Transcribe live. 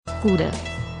Gude.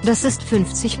 Das ist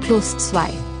 50 plus 2.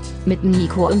 Mit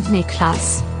Nico und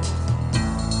Niklas.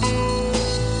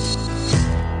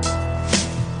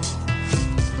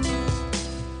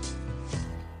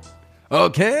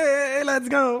 Okay, let's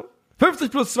go. 50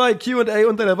 plus 2 Q&A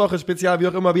unter der Woche Spezial, wie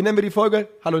auch immer. Wie nennen wir die Folge?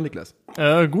 Hallo Niklas.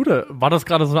 Gude. War das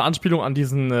gerade so eine Anspielung an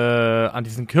diesen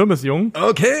Kirmesjungen?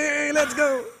 Okay, let's go.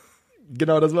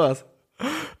 Genau, das war's.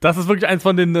 Das ist wirklich eins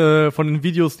von den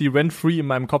Videos, die rent-free in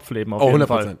meinem Kopf leben, auf jeden 100%.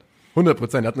 Fall.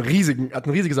 100%. Er hat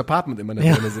ein riesiges Apartment in meiner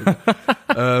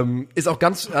Wohnung. Ist auch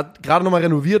hat gerade nochmal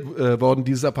renoviert worden,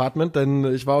 dieses Apartment, denn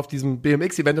ich war auf diesem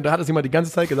BMX-Event und da hat es jemand die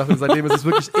ganze Zeit gesagt und seitdem ist es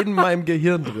wirklich in meinem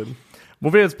Gehirn drin.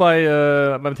 Wo wir jetzt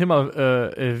beim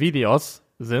Thema Videos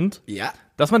sind, Ja.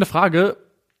 das ist meine Frage.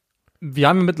 Wir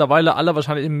haben mittlerweile alle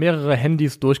wahrscheinlich mehrere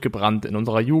Handys durchgebrannt. In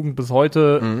unserer Jugend bis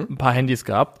heute ein paar Handys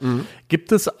gehabt.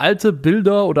 Gibt es alte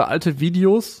Bilder oder alte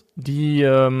Videos, die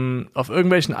auf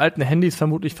irgendwelchen alten Handys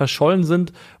vermutlich verschollen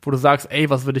sind, wo du sagst, ey,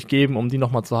 was würde ich geben, um die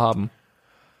nochmal zu haben?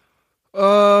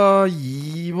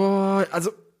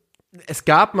 Also, es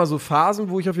gab mal so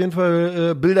Phasen, wo ich auf jeden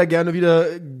Fall Bilder gerne wieder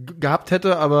gehabt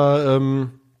hätte, aber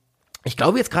ich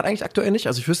glaube jetzt gerade eigentlich aktuell nicht.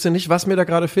 Also ich wüsste nicht, was mir da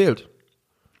gerade fehlt.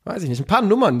 Weiß ich nicht. Ein paar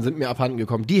Nummern sind mir abhanden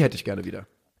gekommen. Die hätte ich gerne wieder.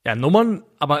 Ja, Nummern,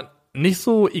 aber nicht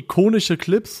so ikonische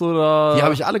Clips oder? Die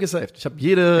habe ich alle gesaved. Ich habe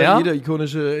jede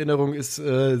ikonische Erinnerung ist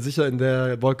sicher in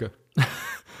der Wolke.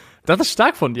 Das ist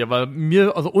stark von dir, weil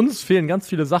uns fehlen ganz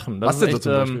viele Sachen. Das was denn ist echt, so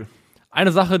zum Beispiel?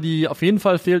 Eine Sache, die auf jeden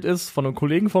Fall fehlt, ist von einem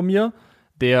Kollegen von mir,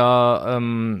 der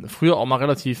früher auch mal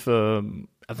relativ, also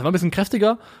war ein bisschen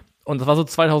kräftiger und das war so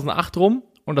 2008 rum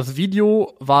und das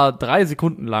Video war 3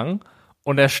 Sekunden lang.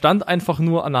 Und er stand einfach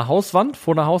nur an der Hauswand,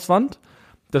 vor der Hauswand.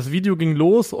 Das Video ging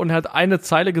los und er hat eine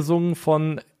Zeile gesungen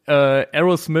von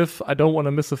Aerosmith, I don't wanna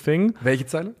miss a thing. Welche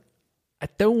Zeile? I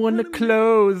don't wanna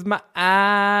close my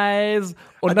eyes.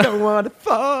 Und I don't wanna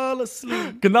fall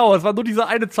asleep. Genau, es war nur diese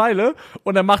eine Zeile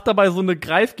und er macht dabei so eine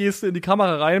Greifgeste in die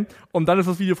Kamera rein und dann ist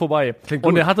das Video vorbei. Klingt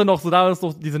und gut. er hatte noch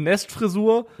diese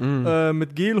Nestfrisur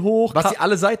mit Gel hoch. Was, die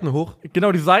alle Seiten hoch?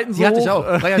 Genau, die Seiten so Die hatte ich hoch.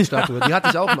 auch. Freiheitsstatue. Die hatte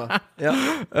ich auch mal. Ja.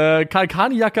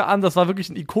 Kalkani-Jacke an, das war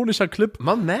wirklich ein ikonischer Clip.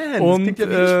 Man, das Und klingt ja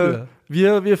wie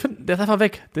früher. wir finden, der ist einfach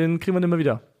weg. Den kriegen wir nicht mehr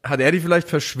wieder. Hat er die vielleicht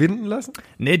verschwinden lassen?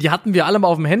 Nee, die hatten wir alle mal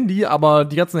auf dem Handy, aber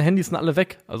die ganzen Handys sind alle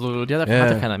weg. Also die hat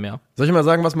ja keiner mehr. Soll ich mal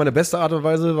sagen, was meine beste Art und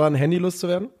Weise war, ein Handy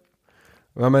loszuwerden?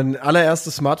 War mein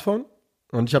allererstes Smartphone.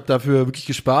 Und ich habe dafür wirklich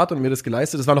gespart und mir das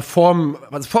geleistet. Das war noch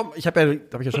ich habe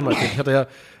ja schon mal erzählt, ich hatte ja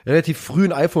relativ früh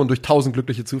ein iPhone durch 1000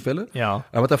 glückliche Zufälle. Ja.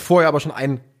 Aber hatte vorher aber schon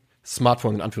ein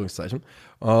Smartphone in Anführungszeichen.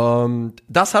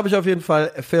 Das habe ich auf jeden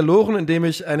Fall verloren, indem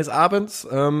ich eines Abends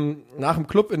nach dem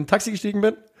Club in ein Taxi gestiegen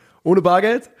bin, ohne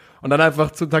Bargeld. Und dann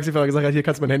einfach zum Taxifahrer gesagt habe, hier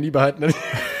kannst du mein Handy behalten.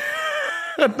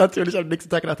 Und natürlich am nächsten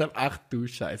Tag gedacht habe, ach du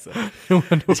Scheiße.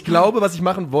 Ich glaube, was ich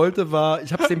machen wollte, war,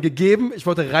 ich habe es dem gegeben, ich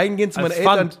wollte reingehen zu meinen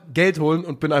Eltern, Geld holen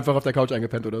und bin einfach auf der Couch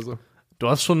eingepennt oder so. Du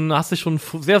hast dich schon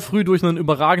sehr früh durch einen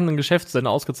überragenden Geschäftssinn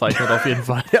ausgezeichnet, auf jeden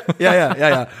Fall.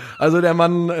 Ja. Also der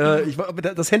Mann,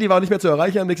 das Handy war nicht mehr zu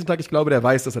erreichen am nächsten Tag. Ich glaube, der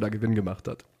weiß, dass er da Gewinn gemacht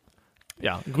hat.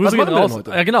 Ja, Grüße gehen raus.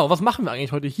 Heute? Ja, genau. Was machen wir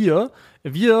eigentlich heute hier?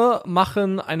 Wir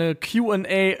machen eine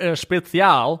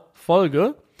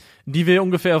Q&A-Spezialfolge, die wir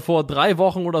ungefähr vor 3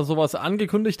 Wochen oder sowas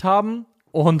angekündigt haben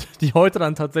und die heute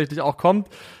dann tatsächlich auch kommt.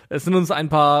 Es sind uns ein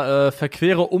paar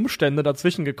verquere Umstände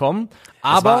dazwischen gekommen.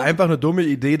 Aber Es war einfach eine dumme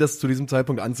Idee, das zu diesem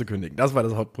Zeitpunkt anzukündigen. Das war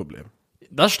das Hauptproblem.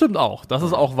 das stimmt auch. Das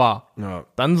ist auch wahr. Ja.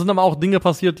 Dann sind aber auch Dinge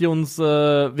passiert, die uns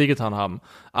wehgetan haben.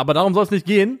 Aber darum soll es nicht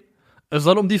gehen. Es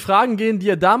soll um die Fragen gehen, die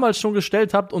ihr damals schon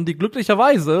gestellt habt und die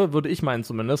glücklicherweise, würde ich meinen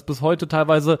zumindest, bis heute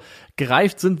teilweise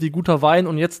gereift sind wie guter Wein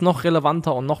und jetzt noch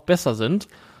relevanter und noch besser sind.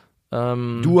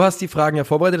 Du hast die Fragen ja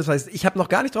vorbereitet, das heißt, ich habe noch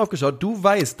gar nicht drauf geschaut. Du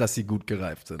weißt, dass sie gut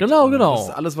gereift sind. Genau. Das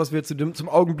ist alles, was wir zum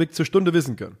Augenblick zur Stunde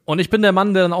wissen können. Und ich bin der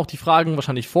Mann, der dann auch die Fragen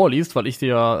wahrscheinlich vorliest, weil ich sie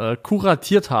ja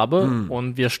kuratiert habe.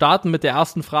 Und wir starten mit der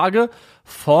ersten Frage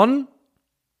von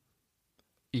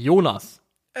Jonas.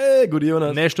 Gut,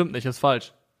 Jonas. Nee, stimmt nicht, ist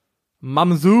falsch.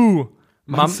 Mamsu.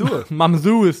 Mansur.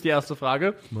 Mamsu ist die erste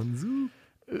Frage. Mansur.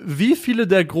 Wie viele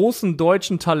der großen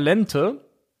deutschen Talente,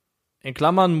 in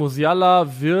Klammern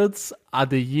Musiala, Wirtz,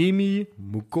 Adeyemi,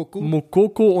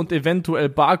 Mukoko und eventuell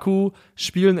Baku,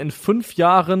 spielen in 5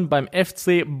 Jahren beim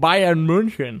FC Bayern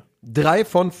München? 3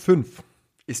 von 5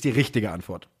 ist die richtige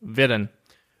Antwort. Wer denn?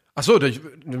 Ach so,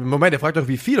 Moment, der fragt doch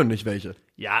wie viel und nicht welche.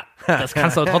 Ja, das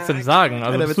kannst du aber trotzdem sagen.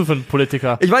 Also, was bist du für ein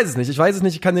Politiker? Ich weiß es nicht,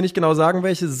 ich kann dir nicht genau sagen,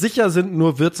 welche. Sicher sind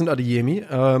nur Wirtz und Adeyemi.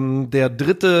 Der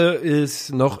dritte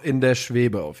ist noch in der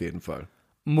Schwebe auf jeden Fall.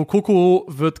 Mukoko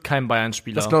wird kein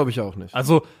Bayern-Spieler. Das glaube ich auch nicht.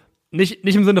 Also, Nicht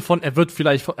im Sinne von, er wird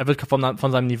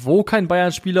von seinem Niveau kein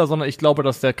Bayern-Spieler, sondern ich glaube,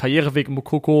 dass der Karriereweg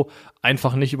Moukoko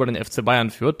einfach nicht über den FC Bayern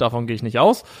führt. Davon gehe ich nicht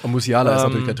aus. Und Musiala ist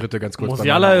natürlich der dritte, ganz kurz.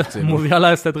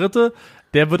 Musiala ist der dritte.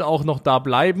 Der wird auch noch da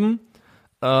bleiben.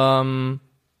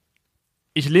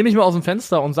 Ich lehne mich mal aus dem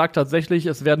Fenster und sage tatsächlich,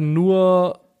 es werden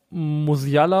nur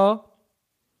Musiala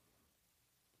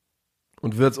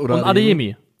und Wirtz oder und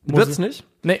Adeyemi. Wirtz nicht?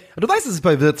 Nee. Du weißt, dass es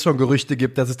bei Wirtz schon Gerüchte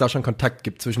gibt, dass es da schon Kontakt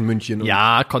gibt zwischen München und,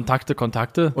 Ja, Kontakte.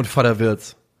 und Vater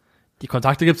Wirtz. Die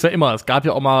Kontakte gibt's ja immer. Es gab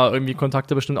ja auch mal irgendwie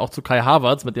Kontakte bestimmt auch zu Kai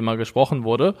Havertz, mit dem mal gesprochen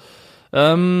wurde. Ich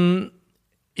Der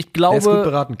ist gut glaube,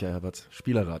 beraten, Kai Havertz.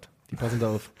 Spielerrat. Die passen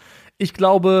da auf.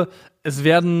 es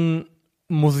werden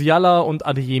Musiala und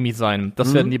Adeyemi sein.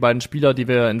 Das werden die beiden Spieler, die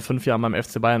wir in 5 Jahren beim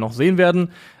FC Bayern noch sehen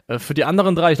werden. Für die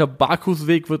anderen 3, ich glaube, Bakus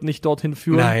Weg wird nicht dorthin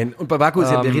führen. Nein, und bei Baku ist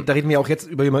da reden wir auch jetzt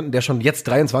über jemanden, der schon jetzt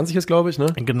 23 ist, glaube ich, ne?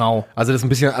 Genau. Also das ist ein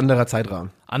bisschen ein anderer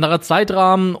Zeitrahmen. Anderer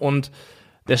Zeitrahmen und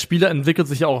der Spieler entwickelt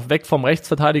sich ja auch weg vom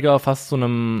Rechtsverteidiger fast zu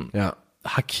einem Ja.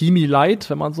 Hakimi-Light,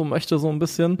 wenn man so möchte, so ein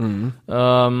bisschen.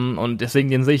 Und deswegen,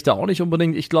 den sehe ich da auch nicht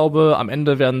unbedingt. Ich glaube, am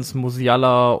Ende werden es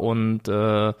Musiala und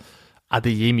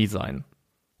Adeyemi sein.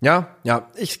 Ja.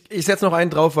 Ich setze noch einen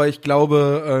drauf, weil ich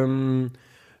glaube,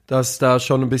 dass da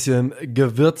schon ein bisschen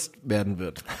gewürzt werden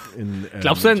wird.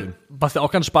 Glaubst du München. denn, was ja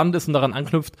auch ganz spannend ist und daran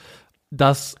anknüpft,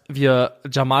 dass wir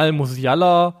Jamal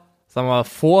Musiala, sagen wir mal,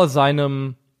 vor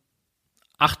seinem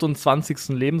 28.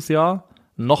 Lebensjahr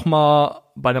nochmal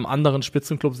bei einem anderen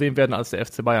Spitzenclub sehen werden als der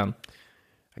FC Bayern?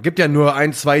 Es gibt ja nur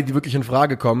 1, 2, die wirklich in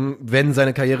Frage kommen, wenn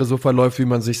seine Karriere so verläuft, wie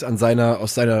man sich aus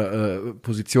seiner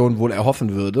Position wohl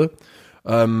erhoffen würde.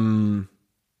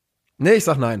 Nee, ich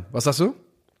sag nein. Was sagst du?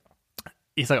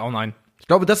 Ich sag auch nein. Ich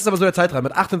glaube, das ist aber so der Zeitraum.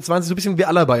 Mit 28, so ein bisschen wie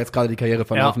Alaba jetzt gerade die Karriere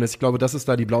verlaufen ist. Ich glaube, das ist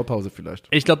da die Blaupause vielleicht.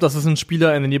 Ich glaube, das ist ein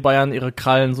Spieler, in den die Bayern ihre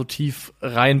Krallen so tief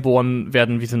reinbohren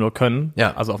werden, wie sie nur können.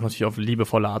 Ja. Also natürlich auf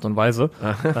liebevolle Art und Weise.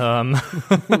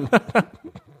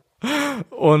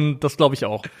 Und das glaube ich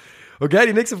auch. Okay,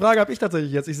 die nächste Frage habe ich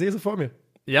tatsächlich jetzt. Ich sehe sie vor mir.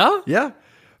 Ja? Ja.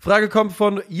 Frage kommt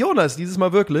von Jonas, dieses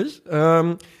Mal wirklich.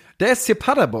 Der SC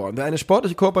Paderborn, der eine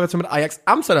sportliche Kooperation mit Ajax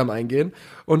Amsterdam eingehen.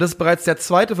 Und das ist bereits der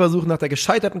zweite Versuch nach der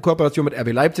gescheiterten Kooperation mit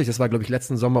RB Leipzig. Das war, glaube ich,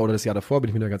 letzten Sommer oder das Jahr davor, bin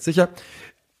ich mir da ganz sicher.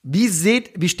 Wie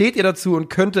steht ihr dazu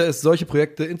und könnte es solche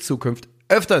Projekte in Zukunft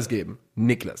öfters geben?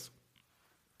 Niklas.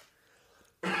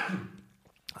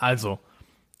 Also,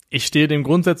 ich stehe dem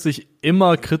grundsätzlich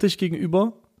immer kritisch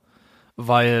gegenüber,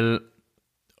 weil,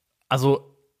 also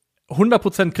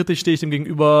 100% kritisch stehe ich dem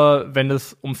gegenüber, wenn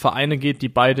es um Vereine geht, die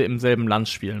beide im selben Land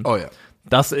spielen. Oh ja.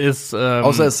 Das ist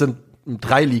Außer es sind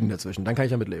 3 Ligen dazwischen, dann kann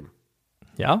ich damit leben.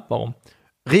 Ja, warum?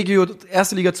 Regio,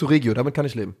 erste Liga zu Regio, damit kann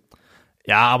ich leben.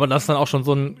 Ja, aber das ist dann auch schon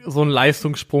so ein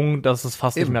Leistungssprung, dass es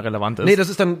fast nicht mehr relevant ist. Nee, das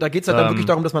ist dann, da geht's halt dann wirklich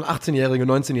darum, dass man 18-Jährigen,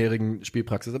 19-Jährigen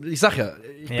Spielpraxis. Ich sag ja,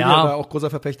 ich bin ja da auch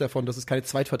großer Verfechter davon, dass es keine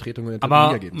Zweitvertretung in der dritten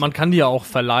Liga gibt. Aber man kann die ja auch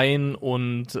verleihen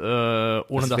und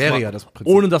ohne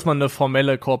dass man eine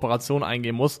formelle Kooperation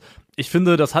eingehen muss. Ich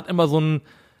finde, das hat immer so ein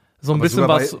bisschen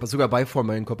was. Sogar bei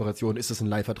formellen Kooperationen ist es ein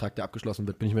Leihvertrag, der abgeschlossen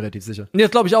wird, bin ich mir relativ sicher. Nee, das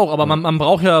glaube ich auch, aber man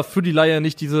braucht ja für die Leihe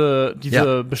nicht dieses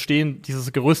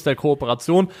Gerüst der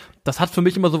Kooperation. Das hat für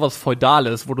mich immer so was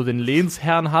Feudales, wo du den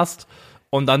Lehnsherrn hast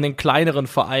und dann den kleineren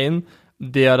Verein,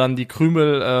 der dann die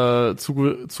Krümel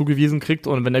zugewiesen kriegt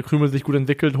und wenn der Krümel sich gut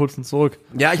entwickelt, holst du ihn zurück.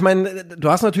 Ja, ich meine,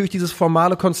 du hast natürlich dieses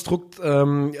formale Konstrukt,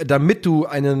 damit du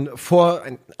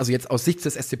also jetzt aus Sicht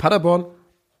des SC Paderborn,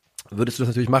 würdest du das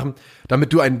natürlich machen,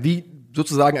 damit du ein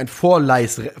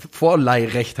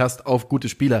Vorleihrecht hast auf gute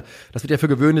Spieler. Das wird ja für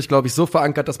gewöhnlich, glaube ich, so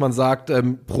verankert, dass man sagt,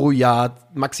 pro Jahr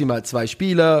maximal 2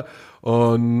 Spieler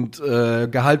und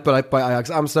Gehalt bleibt bei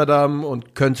Ajax Amsterdam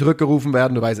und können zurückgerufen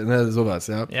werden, du weißt, ne, sowas,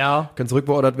 ja. Ja. Können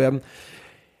zurückbeordert werden.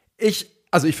 Ich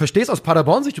verstehe es aus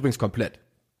Paderborn Sicht übrigens komplett.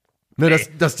 Ne,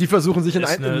 dass die versuchen, sich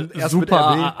erst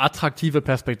super attraktive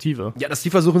Perspektive. Ja, dass die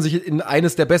versuchen, sich in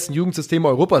eines der besten Jugendsysteme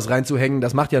Europas reinzuhängen,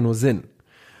 das macht ja nur Sinn.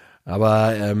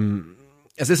 Aber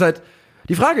es ist halt,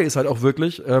 die Frage ist halt auch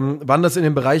wirklich, wann das in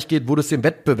den Bereich geht, wo das dem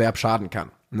Wettbewerb schaden kann.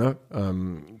 Ne?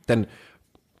 Denn,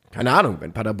 keine Ahnung,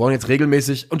 wenn Paderborn jetzt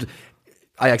regelmäßig, und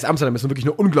Ajax Amsterdam ist wirklich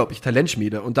eine unglaubliche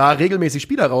Talentschmiede, und da regelmäßig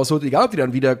Spieler rausholt, egal ob die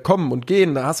dann wieder kommen und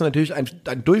gehen, da hast du natürlich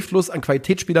einen Durchfluss an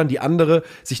Qualitätsspielern, die andere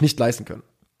sich nicht leisten können.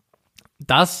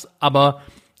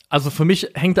 Also für mich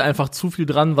hängt da einfach zu viel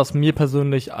dran, was mir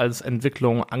persönlich als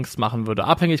Entwicklung Angst machen würde.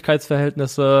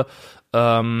 Abhängigkeitsverhältnisse,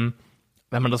 wenn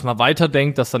man das mal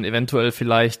weiterdenkt, dass dann eventuell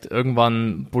vielleicht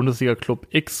irgendwann Bundesliga-Club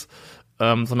X so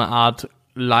eine Art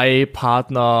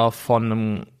Leihpartner von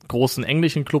einem großen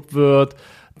englischen Club wird,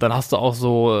 dann hast du auch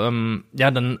so,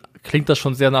 dann klingt das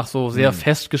schon sehr nach so sehr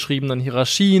festgeschriebenen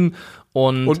Hierarchien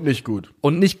und nicht gut.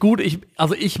 Und nicht gut.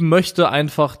 Ich möchte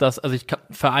einfach,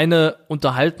 Vereine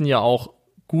unterhalten ja auch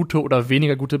gute oder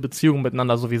weniger gute Beziehungen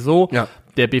miteinander sowieso. Ja.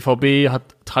 Der BVB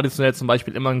hat traditionell zum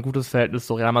Beispiel immer ein gutes Verhältnis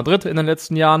zu Real Madrid in den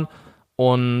letzten Jahren.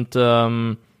 Und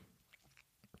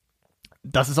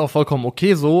das ist auch vollkommen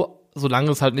okay so,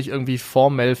 solange es halt nicht irgendwie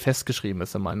formell festgeschrieben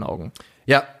ist in meinen Augen.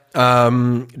 Ja,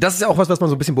 das ist ja auch was man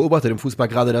so ein bisschen beobachtet im Fußball,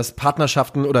 gerade dass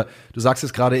Partnerschaften oder du sagst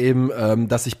es gerade eben,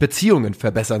 dass sich Beziehungen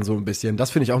verbessern so ein bisschen.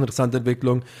 Das finde ich auch eine interessante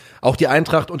Entwicklung. Auch die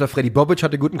Eintracht unter Freddy Bobic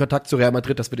hatte guten Kontakt zu Real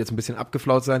Madrid, das wird jetzt ein bisschen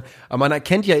abgeflaut sein. Aber man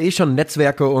erkennt ja schon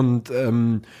Netzwerke und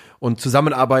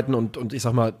Zusammenarbeiten und ich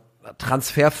sag mal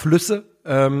Transferflüsse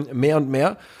mehr und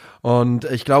mehr. Und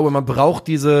ich glaube, man braucht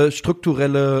diese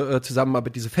strukturelle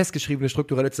Zusammenarbeit, diese festgeschriebene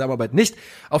strukturelle Zusammenarbeit nicht.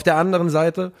 Auf der anderen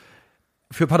Seite,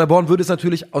 für Paderborn würde es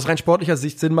natürlich aus rein sportlicher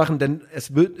Sicht Sinn machen, denn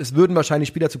es würden wahrscheinlich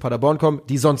Spieler zu Paderborn kommen,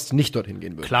 die sonst nicht dorthin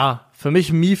gehen würden. Klar, für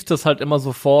mich mieft das halt immer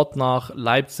sofort nach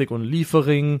Leipzig und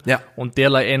Liefering und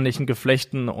derlei ähnlichen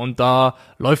Geflechten und da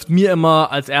läuft mir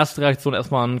immer als erste Reaktion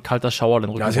erstmal ein kalter Schauer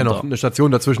den Rücken runter. Da ist ja noch eine Station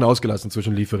dazwischen ausgelassen,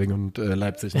 zwischen Liefering und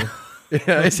Leipzig. Ne?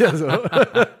 Ja, ist ja so.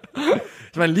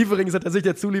 Ich meine, Liefering ist tatsächlich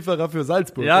der Zulieferer für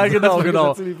Salzburg. Ja,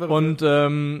 genau. Und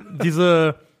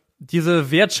diese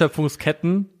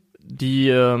Wertschöpfungsketten, die,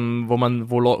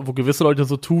 wo gewisse Leute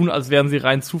so tun, als wären sie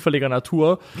rein zufälliger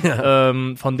Natur,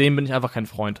 von denen bin ich einfach kein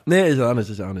Freund. Nee, ich auch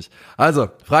nicht. Also,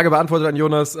 Frage beantwortet an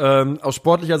Jonas. Aus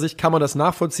sportlicher Sicht kann man das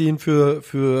nachvollziehen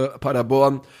für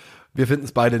Paderborn. Wir finden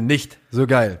es beide nicht so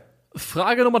geil.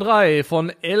 Frage Nummer 3 von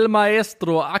El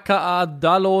Maestro aka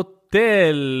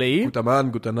Dalotelli. Guter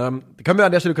Mann, guter Name. Können wir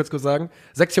an der Stelle kurz sagen,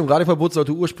 Sektion Radioverbot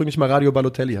sollte ursprünglich mal Radio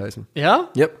Balotelli heißen. Ja?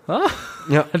 Yep.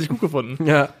 Ja. Hätte ich gut gefunden.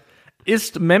 Ja.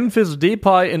 Ist Memphis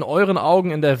Depay in euren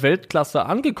Augen in der Weltklasse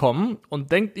angekommen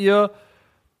und denkt ihr,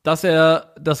 dass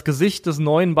er das Gesicht des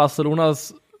neuen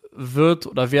Barcelonas wird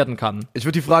oder werden kann? Ich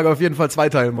würde die Frage auf jeden Fall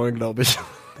zweiteilen wollen, glaube ich.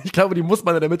 Ich glaube, die muss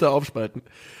man in der Mitte aufspalten.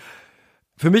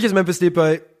 Für mich ist Memphis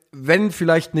Depay, wenn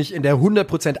vielleicht nicht in der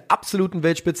 100% absoluten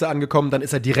Weltspitze angekommen, dann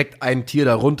ist er direkt ein Tier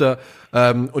darunter.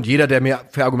 Und jeder, der mir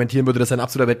verargumentieren würde, dass er ein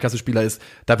absoluter Weltklasse-Spieler ist,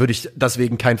 da würde ich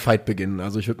deswegen kein Fight beginnen.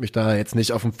 Also ich würde mich da jetzt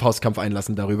nicht auf einen Faustkampf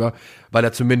einlassen darüber, weil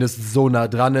er zumindest so nah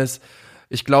dran ist.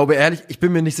 Ich glaube ehrlich, ich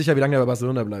bin mir nicht sicher, wie lange er bei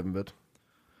Barcelona bleiben wird.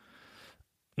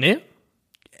 Nee?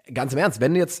 Ganz im Ernst,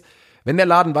 wenn der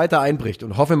Laden weiter einbricht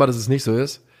und hoffe mal, dass es nicht so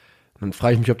ist, dann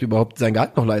frage ich mich, ob die überhaupt sein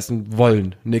Gehalt noch leisten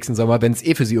wollen nächsten Sommer, wenn es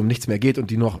für sie um nichts mehr geht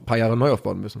und die noch ein paar Jahre neu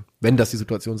aufbauen müssen. Wenn das die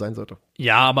Situation sein sollte.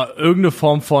 Ja, aber irgendeine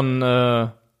Form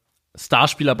von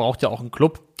Starspieler braucht ja auch ein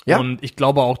Club. Ja. Und ich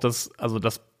glaube auch, dass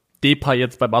Depay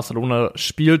jetzt bei Barcelona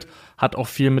spielt, hat auch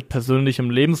viel mit persönlichem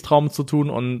Lebenstraum zu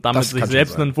tun und damit sich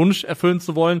selbst einen Wunsch erfüllen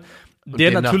zu wollen.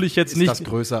 Der natürlich jetzt nicht, das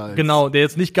größer als der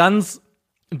jetzt nicht ganz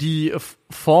die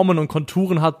Formen und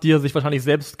Konturen hat, die er sich wahrscheinlich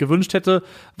selbst gewünscht hätte,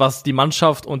 was die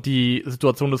Mannschaft und die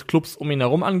Situation des Clubs um ihn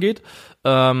herum angeht.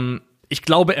 Ich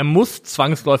glaube, er muss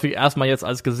zwangsläufig erstmal jetzt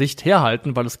als Gesicht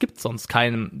herhalten, weil es gibt sonst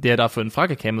keinen, der dafür in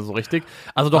Frage käme, so richtig.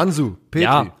 Also doch. Ansu, Petri.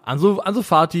 Ja, Ansu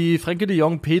Fati, Frenkie de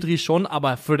Jong, Petri schon,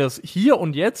 aber für das Hier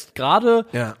und Jetzt gerade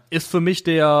ist für mich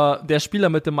der Spieler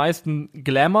mit dem meisten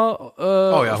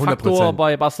Glamour-Faktor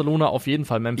bei Barcelona auf jeden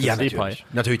Fall Memphis Depay.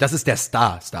 Natürlich, das ist der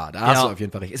Star. Da hast du auf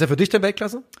jeden Fall recht. Ist er für dich der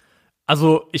Weltklasse?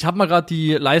 Also, ich habe mal gerade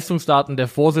die Leistungsdaten der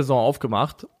Vorsaison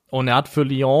aufgemacht und er hat für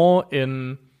Lyon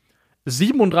in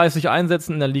 37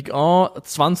 Einsätzen in der Ligue 1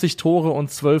 20 Tore und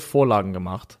 12 Vorlagen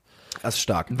gemacht. Das ist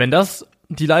stark. Wenn das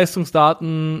die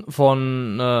Leistungsdaten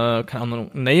von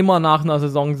Neymar nach einer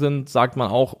Saison sind, sagt man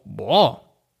auch, wow.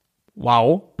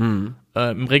 Im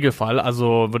Regelfall,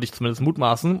 also würde ich zumindest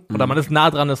mutmaßen. Oder man ist nah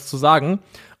dran, es zu sagen.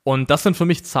 Und das sind für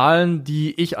mich Zahlen,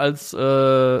 die ich als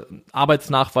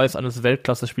Arbeitsnachweis eines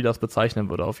Weltklasse-Spielers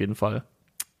bezeichnen würde, auf jeden Fall.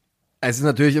 Es ist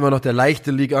natürlich immer noch der leichte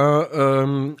Ligue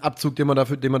 1 Abzug, den man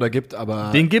da gibt,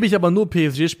 aber den gebe ich aber nur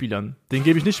PSG-Spielern. Den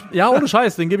gebe ich nicht, ohne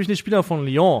Scheiß, den gebe ich nicht Spielern von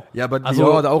Lyon. Ja, aber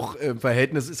Lyon hat auch im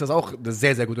Verhältnis ist das auch eine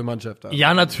sehr, sehr gute Mannschaft. Also.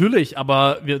 Ja, natürlich,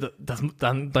 aber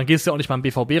dann gehst du ja auch nicht beim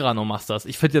BVB ran und machst das.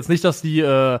 Ich finde jetzt nicht, dass die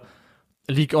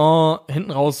Ligue 1 hinten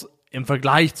raus im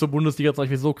Vergleich zur Bundesliga zum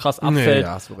Beispiel so krass abfällt. Nee,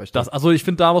 ja, hast du recht. Also ich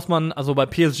finde, da muss man, also bei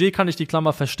PSG kann ich die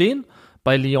Klammer verstehen.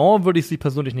 Bei Lyon würde ich sie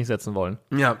persönlich nicht setzen wollen.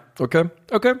 Ja, okay,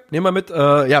 nehmen wir mit.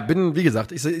 Wie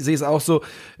gesagt, ich sehe es auch so.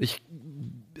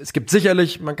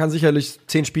 Man kann sicherlich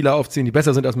 10 Spieler aufziehen, die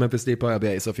besser sind als Memphis Depay, aber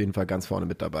er ist auf jeden Fall ganz vorne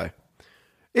mit dabei.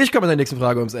 Ich komme mit der nächsten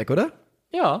Frage ums Eck, oder?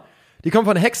 Ja. Die kommt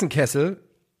von Hexenkessel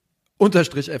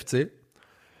 _FC.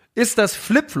 Ist das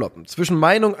Flipfloppen zwischen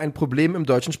Meinung ein Problem im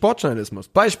deutschen Sportjournalismus?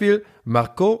 Beispiel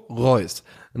Marco Reus.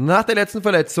 Nach der letzten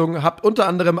Verletzung habt unter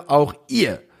anderem auch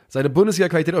ihr seine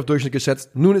Bundesliga-Qualität auf Durchschnitt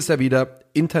geschätzt. Nun ist er wieder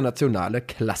internationale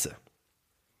Klasse.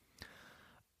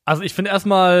 Also ich finde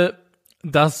erstmal,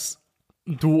 dass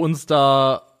du uns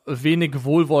da wenig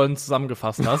wohlwollend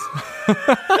zusammengefasst hast.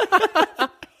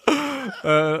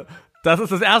 Das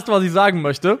ist das Erste, was ich sagen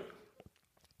möchte.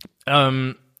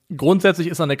 Grundsätzlich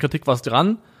ist an der Kritik was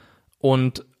dran.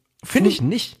 Und Finde ich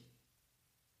nicht.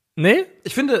 Nee?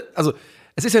 Ich finde, also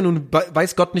es ist ja nun,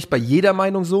 weiß Gott, nicht bei jeder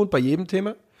Meinung so und bei jedem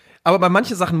Thema. Aber bei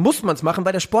manchen Sachen muss man es machen,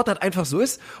 weil der Sport halt einfach so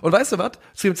ist. Und weißt du was?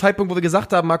 Zu dem Zeitpunkt, wo wir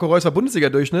gesagt haben, Marco Reus war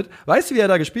Bundesliga-Durchschnitt, weißt du, wie er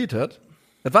da gespielt hat?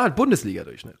 Das war halt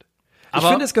Bundesliga-Durchschnitt. Ich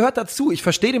finde, es gehört dazu. Ich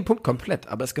verstehe den Punkt komplett,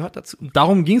 aber es gehört dazu.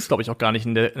 Darum ging es, glaube ich, auch gar nicht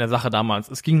in der Sache damals.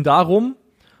 Es ging darum,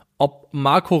 ob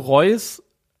Marco Reus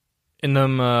in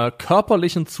einem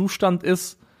körperlichen Zustand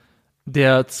ist,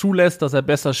 der zulässt, dass er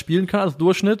besser spielen kann als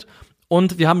Durchschnitt.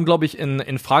 Und wir haben, glaube ich,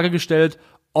 in Frage gestellt,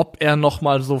 ob er noch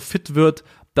mal so fit wird,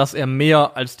 dass er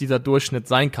mehr als dieser Durchschnitt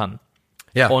sein kann.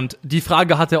 Ja. Und die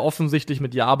Frage hat er offensichtlich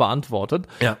mit Ja beantwortet.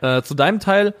 Ja. Zu deinem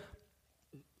Teil,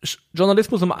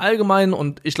 Journalismus im Allgemeinen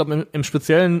und ich glaube im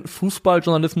speziellen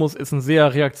Fußballjournalismus ist ein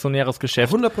sehr reaktionäres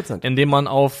Geschäft. 100%. In dem man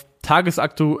auf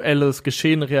tagesaktuelles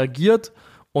Geschehen reagiert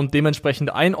und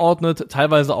dementsprechend einordnet,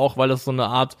 teilweise auch, weil es so eine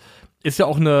Art, ist ja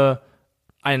auch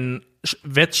ein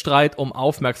Wettstreit um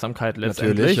Aufmerksamkeit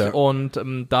letztendlich. Natürlich, ja. Und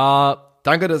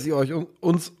Danke, dass ihr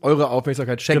uns eure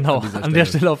Aufmerksamkeit schenkt. Genau, an der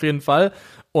Stelle auf jeden Fall.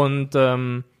 Und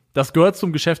das gehört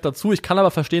zum Geschäft dazu. Ich kann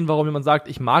aber verstehen, warum jemand sagt,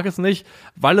 ich mag es nicht,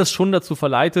 weil es schon dazu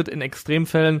verleitet, in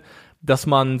Extremfällen, dass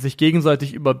man sich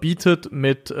gegenseitig überbietet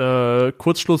mit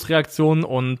Kurzschlussreaktionen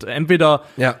und entweder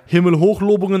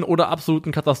Himmelhochlobungen oder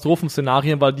absoluten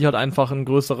Katastrophenszenarien, weil die halt einfach einen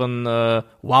größeren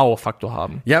Wow-Faktor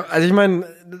haben. Ja, also ich meine,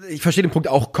 ich verstehe den Punkt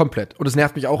auch komplett und es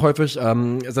nervt mich auch häufig.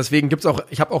 Deswegen gibt's auch,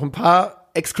 ich habe auch ein paar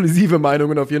exklusive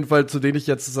Meinungen auf jeden Fall, zu denen ich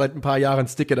jetzt seit ein paar Jahren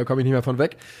sticke, da komme ich nicht mehr von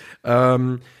weg.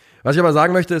 Was ich aber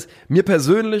sagen möchte ist, mir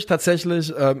persönlich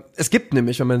tatsächlich, es gibt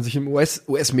nämlich, wenn man sich im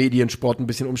US-Mediensport ein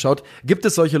bisschen umschaut, gibt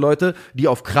es solche Leute, die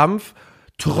auf Krampf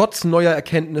trotz neuer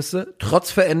Erkenntnisse,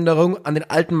 trotz Veränderung an den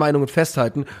alten Meinungen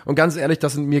festhalten. Und ganz ehrlich,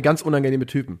 das sind mir ganz unangenehme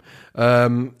Typen.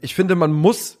 Ich finde, man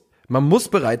muss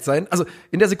bereit sein, also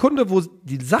in der Sekunde, wo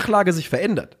die Sachlage sich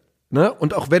verändert, ne,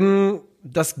 und auch wenn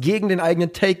das gegen den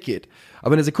eigenen Take geht,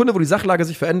 aber in der Sekunde, wo die Sachlage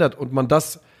sich verändert und man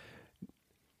das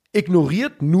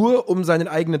ignoriert, nur um seinen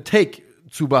eigenen Take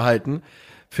zu behalten,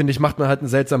 finde ich, macht man halt einen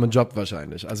seltsamen Job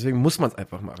wahrscheinlich. Also deswegen muss man es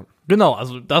einfach machen. Genau,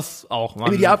 also das auch.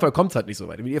 Im Idealfall kommt es halt nicht so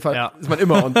weit. Im Idealfall ist man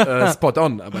immer spot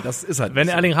on, aber das ist halt Wenn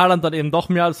nicht Erling Haaland dann eben doch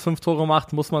mehr als 5 Tore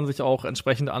macht, muss man sich auch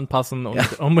entsprechend anpassen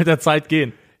und mit der Zeit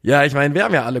gehen. Ja, ich meine, wir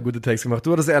haben ja alle gute Takes gemacht.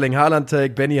 Du hattest Erling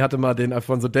Haaland-Take, Benny hatte mal den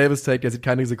Alfonso Davis-Take, der sieht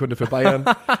keine Sekunde für Bayern.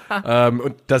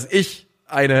 Und dass ich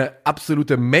eine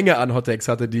absolute Menge an Hot-Takes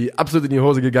hatte, die absolut in die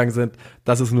Hose gegangen sind,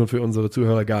 das ist nur für unsere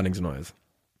Zuhörer gar nichts Neues.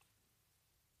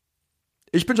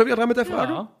 Ich bin schon wieder dran mit der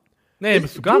Frage. Ja. Nee,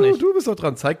 bist du gar nicht. Du bist doch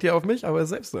dran. Zeig dir auf mich, aber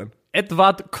selbst dran.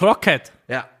 Edward Crockett.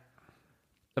 Ja.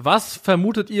 Was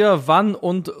vermutet ihr, wann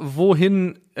und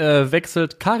wohin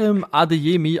wechselt Karim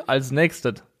Adeyemi als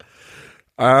nächstes?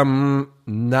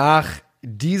 Nach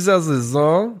dieser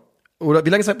Saison, oder wie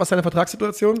lange ist was seine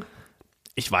Vertragssituation?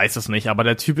 Ich weiß es nicht, aber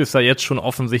der Typ ist ja jetzt schon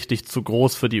offensichtlich zu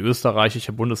groß für die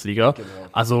österreichische Bundesliga. Genau.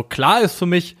 Also klar ist für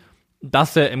mich,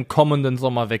 dass er im kommenden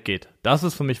Sommer weggeht. Das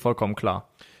ist für mich vollkommen klar.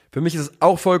 Für mich ist es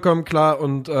auch vollkommen klar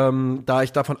und da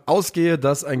ich davon ausgehe,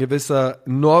 dass ein gewisser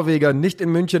Norweger nicht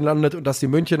in München landet und dass die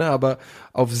Münchner aber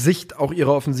auf Sicht auch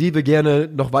ihre Offensive gerne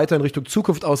noch weiter in Richtung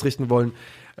Zukunft ausrichten wollen,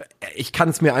 ich kann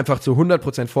es mir einfach zu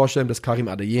 100% vorstellen, dass Karim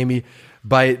Adeyemi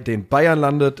bei den Bayern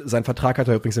landet. Sein Vertrag hat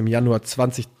er übrigens im Januar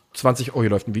 2020, oh, hier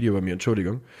läuft ein Video bei mir,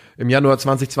 Entschuldigung, im Januar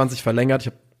 2020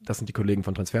 verlängert. Das sind die Kollegen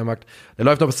von Transfermarkt. Der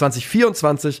läuft noch bis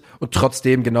 2024 und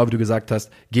trotzdem, genau wie du gesagt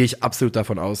hast, gehe ich absolut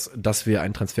davon aus, dass wir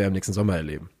einen Transfer im nächsten Sommer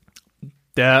erleben.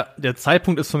 Der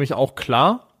Zeitpunkt ist für mich auch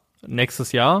klar,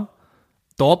 nächstes Jahr.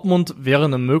 Dortmund wäre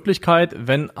eine Möglichkeit,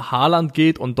 wenn Haaland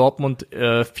geht und Dortmund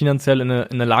finanziell in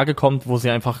eine Lage kommt, wo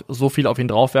sie einfach so viel auf ihn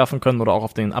draufwerfen können oder auch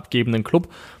auf den abgebenden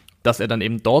Club, dass er dann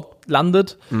eben dort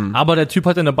landet. Mhm. Aber der Typ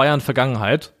hat in der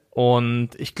Bayern-Vergangenheit.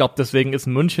 Und ich glaube, deswegen ist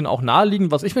München auch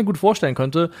naheliegend. Was ich mir gut vorstellen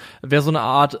könnte, wäre so eine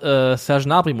Art Serge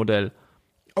Gnabry-Modell.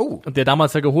 Oh. Der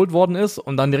damals ja geholt worden ist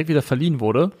und dann direkt wieder verliehen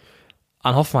wurde.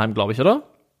 An Hoffenheim, glaube ich, oder?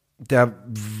 Der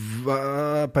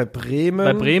war bei Bremen.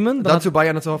 Bei Bremen. Dann zu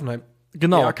Bayern und zu Hoffenheim.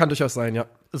 Genau. Ja, kann durchaus sein, ja.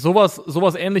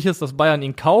 Sowas Ähnliches, dass Bayern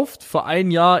ihn kauft, für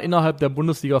ein Jahr innerhalb der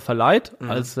Bundesliga verleiht,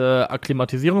 als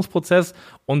Akklimatisierungsprozess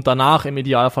und danach im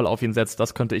Idealfall auf ihn setzt.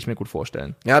 Das könnte ich mir gut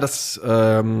vorstellen. Ja, das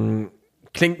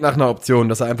klingt nach einer Option,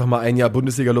 dass er einfach mal ein Jahr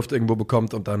Bundesliga-Luft irgendwo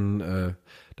bekommt und dann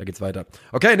Da geht's weiter.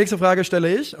 Okay, nächste Frage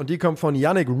stelle ich und die kommt von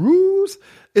Yannick Roos.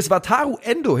 Ist Wataru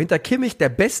Endo hinter Kimmich der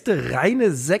beste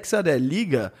reine Sechser der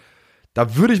Liga?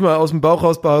 Da würde ich mal aus dem Bauch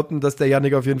raus behaupten, dass der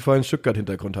Yannick auf jeden Fall einen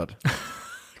Stuttgart-Hintergrund hat.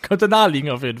 Könnte naheliegen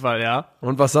auf jeden Fall, ja.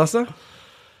 Und was sagst du?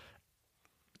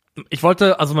 Ich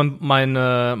wollte, also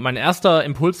mein erster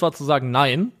Impuls war zu sagen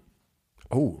nein.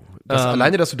 Oh,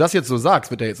 alleine, dass du das jetzt so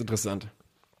sagst, wird ja jetzt interessant.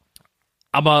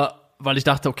 Aber weil ich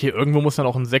dachte, okay, irgendwo muss dann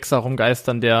auch ein Sechser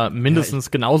rumgeistern, der mindestens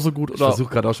genauso gut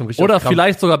oder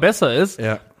vielleicht sogar besser ist.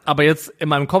 Ja. Aber jetzt in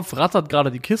meinem Kopf rattert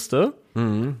gerade die Kiste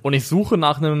und ich suche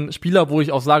nach einem Spieler, wo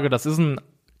ich auch sage, das ist ein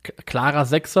klarer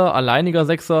Sechser, alleiniger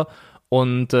Sechser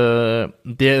und der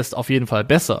ist auf jeden Fall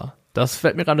besser. Das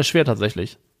fällt mir gerade schwer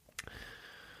tatsächlich.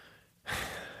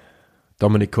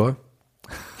 Dominik Kor.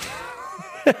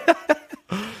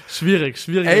 Schwierig.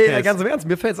 Ey, ganz im Ernst,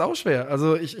 mir fällt's auch schwer.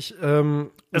 Also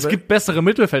es gibt bessere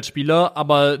Mittelfeldspieler,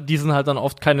 aber die sind halt dann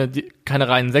oft keine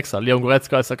reinen Sechser. Leon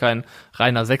Goretzka ist ja kein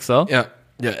reiner Sechser. Ja,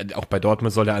 auch bei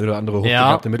Dortmund soll der eine oder andere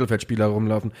hochbegabte Mittelfeldspieler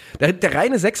rumlaufen. Der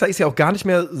reine Sechser ist ja auch gar nicht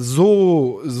mehr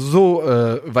so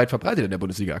weit verbreitet in der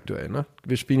Bundesliga aktuell. Ne?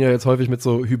 Wir spielen ja jetzt häufig mit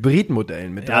so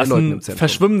Hybridmodellen, mit 3 Leuten im Zentrum.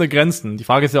 Verschwimmende Grenzen. Die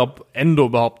Frage ist ja, ob Endo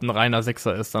überhaupt ein reiner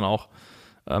Sechser ist dann auch.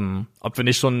 Ob wir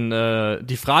nicht schon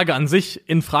die Frage an sich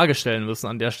in Frage stellen müssen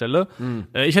an der Stelle.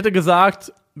 Ich hätte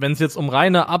gesagt, wenn es jetzt um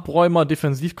reine Abräumer,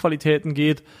 Defensivqualitäten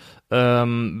geht,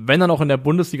 wenn er noch in der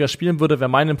Bundesliga spielen würde, wäre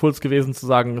mein Impuls gewesen zu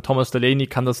sagen, Thomas Delaney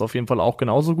kann das auf jeden Fall auch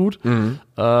genauso gut.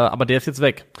 Aber der ist jetzt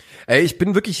weg. Ey, ich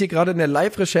bin wirklich hier gerade in der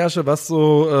Live-Recherche, was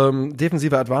so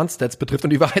defensive Advanced Stats betrifft.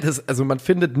 Und die Wahrheit ist, also man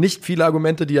findet nicht viele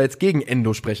Argumente, die jetzt gegen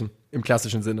Endo sprechen, im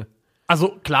klassischen Sinne.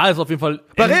 Also klar ist auf jeden Fall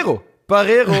Barrero.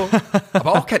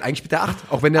 Aber auch eigentlich spielt er 8.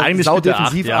 Auch wenn er eigentlich sau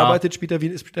defensiv arbeitet, spielt er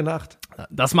eine 8.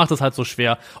 Das macht es halt so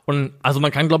schwer. Und also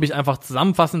man kann, glaube ich, einfach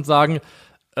zusammenfassend sagen,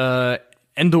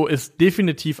 Endo ist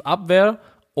definitiv Abwehr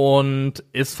und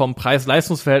ist vom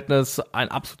Preis-Leistungs-Verhältnis ein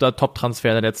absoluter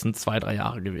Top-Transfer der letzten 2-3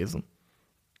 Jahre gewesen.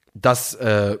 Das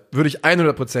würde ich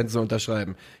 100% so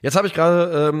unterschreiben. Jetzt habe ich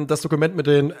gerade das Dokument mit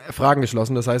den Fragen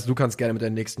geschlossen. Das heißt, du kannst gerne mit der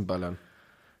nächsten ballern.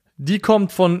 Die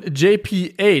kommt von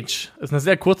JPH. Ist eine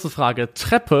sehr kurze Frage.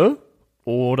 Treppe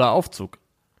oder Aufzug?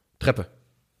 Treppe.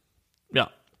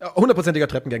 Ja. 100%iger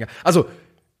Treppengänger. Also,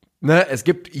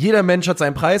 jeder Mensch hat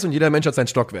seinen Preis und jeder Mensch hat sein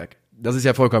Stockwerk. Das ist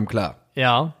ja vollkommen klar.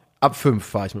 Ja. Ab 5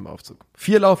 fahre ich mit dem Aufzug.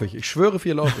 4 laufe ich. Ich schwöre,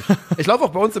 4 laufe ich. Ich laufe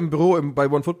auch bei uns im Büro bei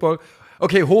OneFootball.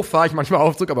 Okay, hoch fahre ich manchmal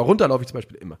Aufzug, aber runter laufe ich zum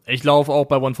Beispiel immer. Ich laufe auch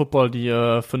bei OneFootball die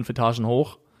 5 Etagen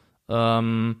hoch.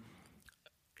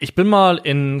 Ich bin mal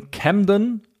in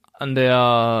Camden an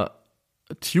der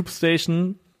Tube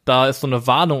Station. Da ist so eine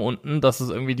Warnung unten, dass es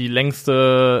irgendwie der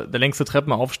längste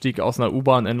Treppenaufstieg aus einer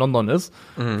U-Bahn in London ist.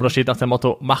 Wo da steht nach dem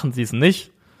Motto, machen Sie es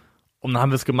nicht. Und dann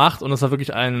haben wir es gemacht und es war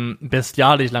wirklich ein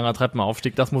bestialisch langer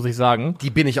Treppenaufstieg, das muss ich sagen.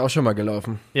 Die bin ich auch schon mal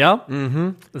gelaufen. Ja?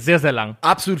 Sehr, sehr lang.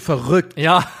 Absolut verrückt.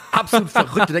 Ja. Absolut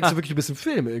verrückt. Du denkst du wirklich, du bist im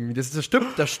Film irgendwie. Das stimmt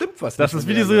was. Das ist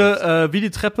wie die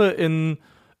Treppe in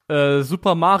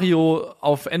Super Mario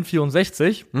auf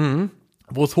N64.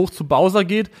 Wo es hoch zu Bowser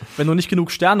geht. Wenn du nicht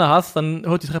genug Sterne hast, dann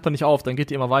hört die Treppe nicht auf, dann geht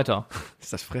die immer weiter.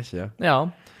 Ist das frech, ja?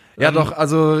 Ja. Ja, doch,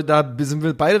 also da sind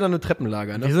wir beide dann im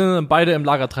Treppenlager, ne? Wir sind beide im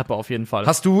Lager Treppe auf jeden Fall.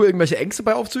 Hast du irgendwelche Ängste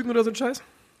bei Aufzügen oder so ein Scheiß?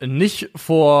 Nicht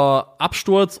vor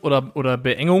Absturz oder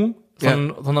Beengung,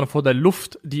 sondern vor der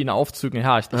Luft, die in Aufzügen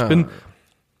herrscht.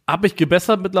 Hab mich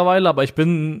gebessert mittlerweile, aber ich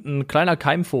bin ein kleiner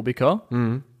Keimphobiker.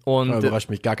 Und überrascht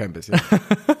mich gar kein bisschen.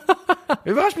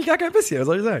 Was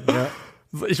soll ich sagen? Ja.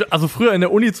 Also früher in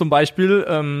der Uni zum Beispiel,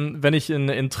 wenn ich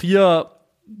in Trier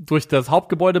durch das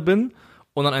Hauptgebäude bin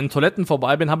und an den Toiletten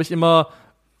vorbei bin, habe ich immer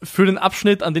für den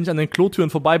Abschnitt, an den ich an den Klotüren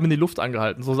vorbei bin, die Luft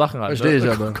angehalten. So Sachen halt. Verstehe ich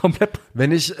aber. Komplett.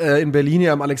 Wenn ich in Berlin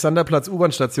hier am Alexanderplatz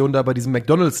U-Bahn-Station da bei diesem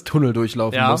McDonalds-Tunnel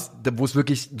durchlaufen muss, wo es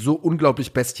wirklich so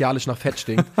unglaublich bestialisch nach Fett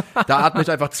stinkt, da atme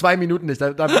ich einfach 2 Minuten nicht.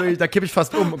 Da kippe ich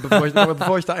fast um,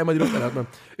 bevor ich da einmal die Luft einatme.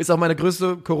 Ist auch meine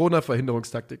größte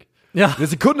Corona-Verhinderungstaktik. Ja. Eine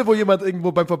Sekunde, wo jemand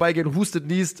irgendwo beim Vorbeigehen hustet,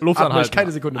 niest, Luft atme anhalten. ich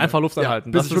keine Sekunde mehr. Einfach Luft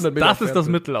anhalten. Bis das ist das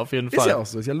Mittel auf jeden Fall. Ist ja auch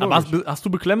so, ist ja logisch. Aber hast du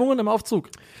Beklemmungen im Aufzug?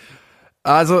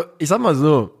 Also, ich sag mal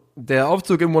so, der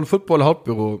Aufzug im OneFootball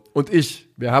Hauptbüro und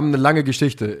wir haben eine lange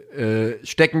Geschichte.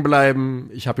 Stecken bleiben,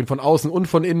 ich habe ihn von außen und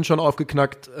von innen schon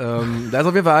aufgeknackt. Da ist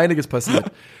auf jeden Fall einiges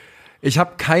passiert. Ich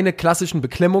habe keine klassischen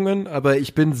Beklemmungen, aber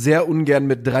ich bin sehr ungern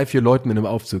mit 3-4 Leuten in einem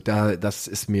Aufzug. Das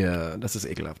ist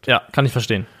ekelhaft. Ja, kann ich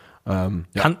verstehen.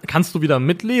 Kannst du wieder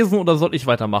mitlesen oder soll ich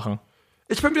weitermachen?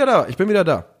 Ich bin wieder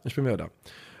da.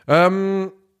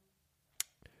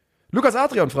 Lukas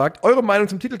Adrian fragt, eure Meinung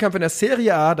zum Titelkampf in der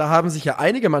Serie A, da haben sich ja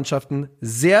einige Mannschaften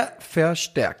sehr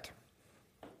verstärkt.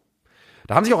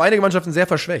 Da haben sich auch einige Mannschaften sehr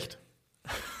verschwächt.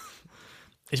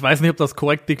 Ich weiß nicht, ob das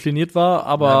korrekt dekliniert war,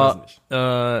 aber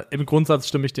im Grundsatz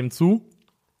stimme ich dem zu.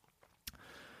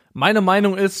 Meine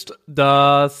Meinung ist,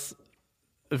 dass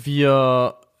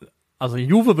Juve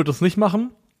wird es nicht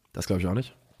machen. Das glaube ich auch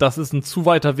nicht. Das ist ein zu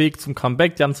weiter Weg zum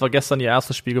Comeback. Die haben zwar gestern ihr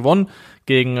erstes Spiel gewonnen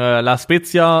gegen La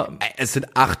Spezia. Es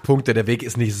sind 8 Punkte, der Weg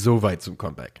ist nicht so weit zum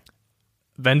Comeback.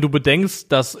 Wenn du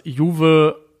bedenkst, dass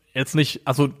Juve jetzt nicht,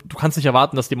 also du kannst nicht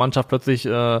erwarten, dass die Mannschaft plötzlich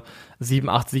 7,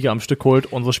 8 Siege am Stück holt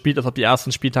und so spielt, als ob die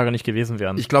ersten Spieltage nicht gewesen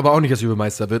wären. Ich glaube auch nicht, dass Juve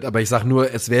Meister wird, aber ich sage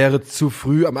nur, es wäre zu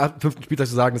früh am 5. Spieltag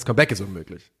zu sagen, das Comeback ist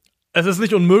unmöglich. Es ist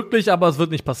nicht unmöglich, aber es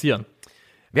wird nicht passieren.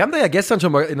 Wir haben da ja gestern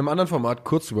schon mal in einem anderen Format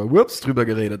kurz drüber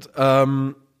geredet.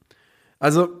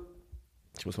 Also,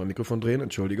 ich muss mein Mikrofon drehen,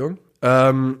 Entschuldigung.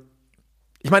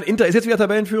 Ich meine, Inter ist jetzt wieder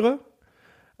Tabellenführer,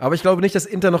 aber ich glaube nicht, dass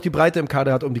Inter noch die Breite im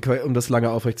Kader hat, um das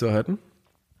lange aufrechtzuerhalten.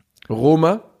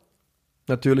 Roma,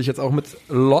 natürlich jetzt auch mit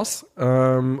Loss,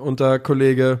 unter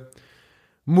Kollege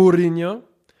Mourinho.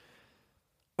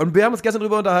 Und wir haben uns gestern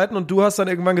drüber unterhalten und du hast dann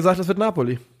irgendwann gesagt, das wird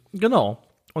Napoli. Genau.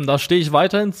 Und da stehe ich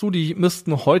weiterhin zu, die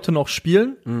müssten heute noch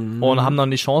spielen und haben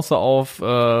dann die Chance auf,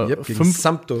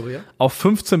 Sampdoria. auf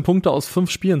 15 Punkte aus 5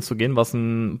 Spielen zu gehen, was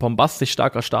ein bombastisch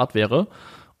starker Start wäre.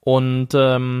 Und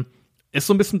ist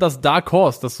so ein bisschen das Dark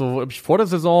Horse, das so vor der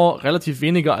Saison relativ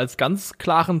weniger als ganz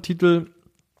klaren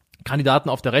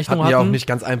Titelkandidaten auf der Rechnung hatten. Ja auch nicht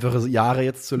ganz einfache Jahre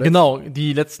jetzt zuletzt. Genau,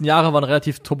 die letzten Jahre waren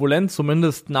relativ turbulent,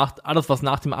 zumindest alles, was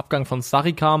nach dem Abgang von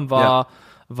Sarri kam, war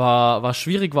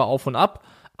schwierig, war auf und ab.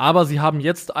 Aber sie haben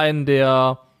jetzt einen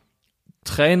der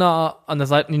Trainer an der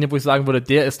Seitenlinie, wo ich sagen würde,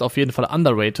 der ist auf jeden Fall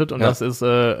underrated. Und das ist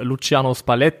Luciano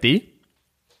Spalletti.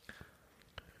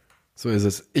 So ist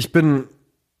es.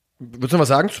 Würdest du was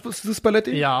sagen zu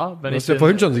Spalletti? Ja, du hast ja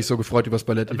vorhin schon sich so gefreut über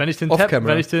Spalletti. Wenn ich den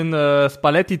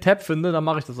Spalletti-Tab finde, dann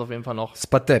mache ich das auf jeden Fall noch.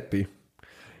 Spalletti.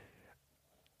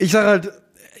 Ich sage halt,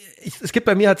 es gibt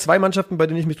bei mir halt 2 Mannschaften, bei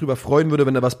denen ich mich drüber freuen würde,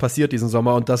 wenn da was passiert dieses Jahr,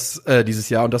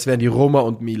 und das wären die Roma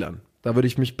und Milan. Das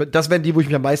wären die, wo ich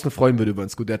mich am meisten freuen würde über ein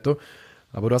Scudetto.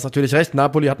 Aber du hast natürlich recht,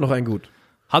 Napoli hat noch einen Gut.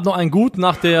 Hat noch einen Gut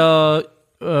nach der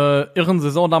irren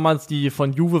Saison damals, die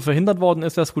von Juve verhindert worden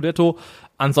ist, der Scudetto.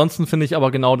 Ansonsten finde ich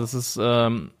aber genau, dass es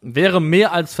wäre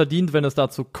mehr als verdient, wenn es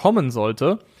dazu kommen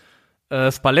sollte.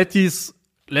 Spallettis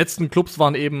letzten Clubs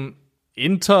waren eben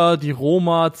Inter, die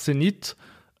Roma, Zenit,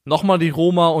 nochmal die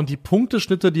Roma, und die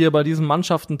Punkteschnitte, die er bei diesen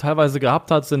Mannschaften teilweise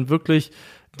gehabt hat, sind wirklich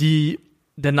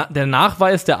der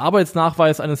Nachweis, der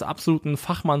Arbeitsnachweis eines absoluten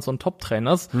Fachmanns und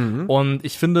Top-Trainers. Und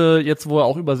ich finde, jetzt, wo er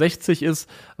auch über 60 ist,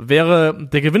 wäre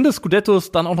der Gewinn des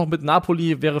Scudettos dann auch noch mit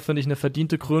Napoli, finde ich, eine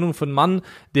verdiente Krönung für einen Mann,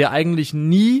 der eigentlich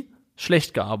nie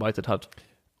schlecht gearbeitet hat.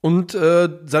 Und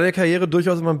seine Karriere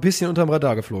durchaus immer ein bisschen unterm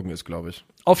Radar geflogen ist, glaube ich.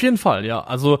 Auf jeden Fall, ja.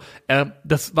 Also,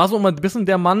 das war so immer ein bisschen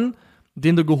der Mann,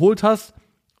 den du geholt hast,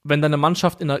 wenn deine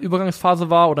Mannschaft in der Übergangsphase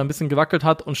war oder ein bisschen gewackelt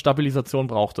hat und Stabilisation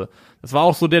brauchte. Das war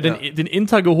auch so den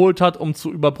Inter geholt hat, um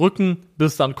zu überbrücken,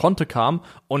 bis dann Conte kam.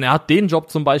 Und er hat den Job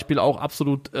zum Beispiel auch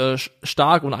absolut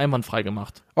stark und einwandfrei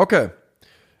gemacht. Okay.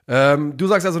 Du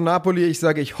sagst also Napoli, ich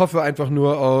sage, ich hoffe einfach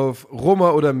nur auf Roma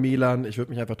oder Milan. Ich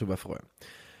würde mich einfach drüber freuen.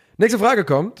 Nächste Frage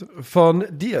kommt von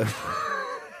dir.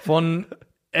 Von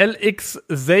LX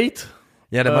Zaid.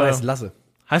 Ja, der Mann heißt Lasse.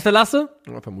 Heißt der Lasse?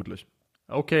 Ja, vermutlich.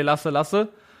 Okay, Lasse.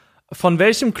 Von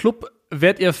welchem Club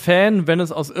wärt ihr Fan, wenn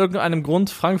es aus irgendeinem Grund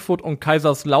Frankfurt und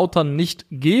Kaiserslautern nicht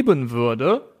geben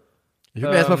würde? Ich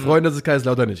würde mich erstmal freuen, dass es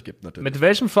Kaiserslautern nicht gibt, natürlich. Mit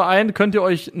welchem Verein könnt ihr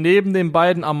euch neben den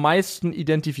beiden am meisten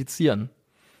identifizieren?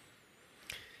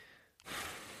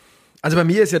 Also bei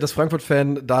mir ist ja das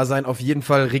Frankfurt-Fan-Dasein auf jeden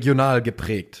Fall regional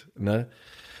geprägt, ne?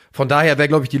 Von daher wäre,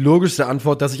 glaube ich, die logischste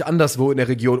Antwort, dass ich anderswo in der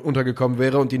Region untergekommen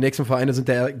wäre, und die nächsten Vereine sind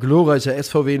der glorreiche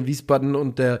SVW in Wiesbaden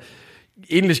und der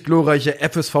ähnlich glorreiche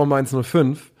FSV Mainz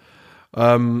 05.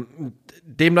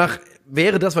 Demnach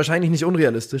wäre das wahrscheinlich nicht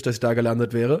unrealistisch, dass ich da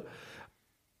gelandet wäre.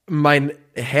 Mein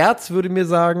Herz würde mir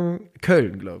sagen,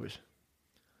 Köln, glaube ich.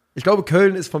 Ich glaube,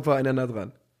 Köln ist vom Verein nah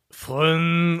dran.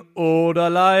 Frön oder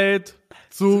Leid,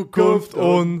 Zukunft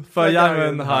und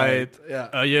Vergangenheit. Ja.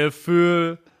 Ein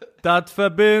Gefühl, das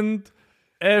verbindet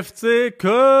FC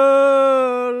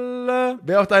Köln.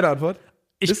 Wäre auch deine Antwort?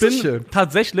 Ich bin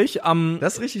tatsächlich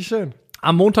das ist richtig schön.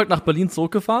 Am Montag nach Berlin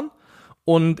zurückgefahren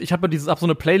und ich habe so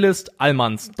eine Playlist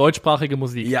Allmanns, deutschsprachige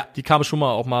Musik. Ja. Die kam schon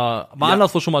mal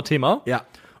anderswo schon mal Thema. Ja.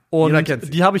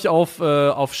 Und die habe ich auf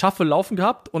Shuffle laufen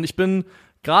gehabt, und ich bin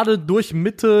gerade durch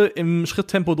Mitte im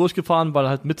Schritttempo durchgefahren, weil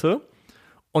halt Mitte.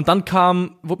 Und dann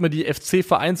wurde mir die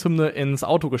FC-Vereinshymne ins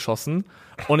Auto geschossen,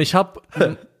 und ich habe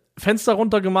Fenster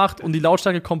runtergemacht und die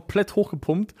Lautstärke komplett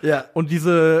hochgepumpt. Ja. Und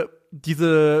diese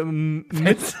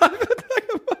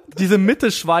diese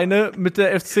Mitte-Schweine mit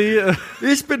der FC,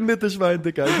 Ich bin Mitte-Schwein,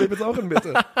 Dicker. Ich lebe jetzt auch in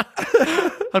Mitte.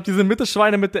 hab diese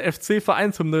Mitte-Schweine mit der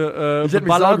FC-Vereinshymne Ich hätte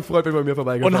mich sau gefreut, wenn du bei mir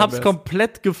vorbeigefahren und hab's wärst.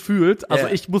 komplett gefühlt. Also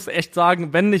Ja. ich muss echt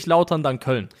sagen, wenn nicht Lautern, dann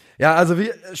Köln. Ja, also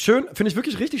schön, finde ich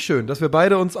wirklich richtig schön, dass wir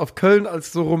beide uns auf Köln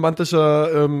als so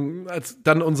romantischer, als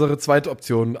dann unsere zweite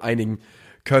Option einigen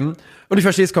können. Und ich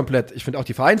verstehe es komplett. Ich finde auch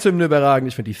die Vereinshymne überragend,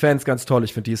 ich finde die Fans ganz toll,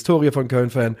 ich finde die Historie von Köln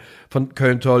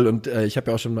toll und ich habe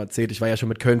ja auch schon mal erzählt, ich war ja schon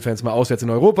mit Köln-Fans mal auswärts in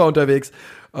Europa unterwegs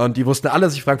und die wussten alle,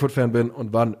 dass ich Frankfurt-Fan bin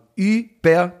und waren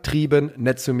übertrieben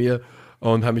nett zu mir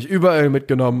und haben mich überall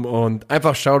mitgenommen und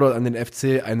einfach Shoutout an den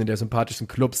FC, einen der sympathischsten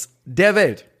Clubs der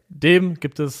Welt. Dem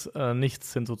gibt es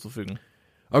nichts hinzuzufügen.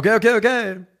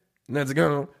 Okay. Let's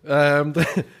go. Wir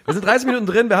sind 30 Minuten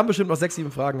drin, wir haben bestimmt noch 6,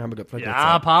 7 Fragen. Haben wir vielleicht noch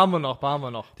Ja, Zeit. paar haben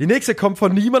wir noch. Die nächste kommt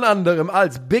von niemand anderem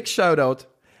als Big Shoutout.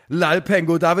 Lal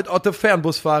Pengo, David Otte,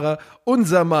 Fernbusfahrer,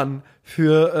 unser Mann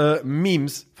für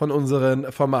Memes von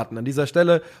unseren Formaten. An dieser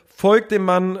Stelle folgt dem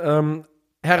Mann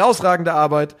herausragende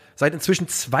Arbeit. Seit inzwischen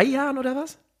 2 Jahren oder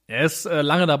was? Er ist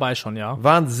lange dabei schon, ja.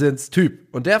 Wahnsinnstyp.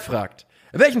 Und der fragt,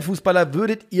 welchen Fußballer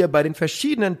würdet ihr bei den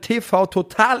verschiedenen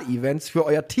TV-Total-Events für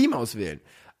euer Team auswählen?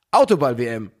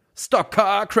 Autoball-WM,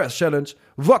 Stockcar Crash Challenge,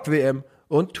 VOG-WM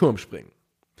und Turmspringen.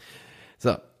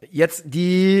 So, jetzt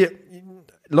die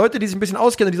Leute, die sich ein bisschen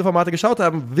auskennen und diese Formate geschaut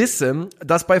haben, wissen,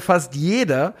 dass bei fast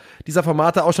jeder dieser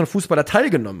Formate auch schon Fußballer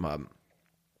teilgenommen haben.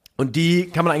 Und die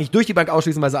kann man eigentlich durch die Bank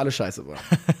ausschließen, weil sie alle scheiße waren.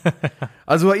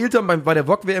 Also Ailton bei der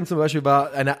VOG-WM zum Beispiel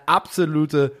war eine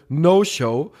absolute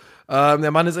No-Show.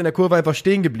 Der Mann ist in der Kurve einfach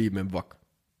stehen geblieben im VOG.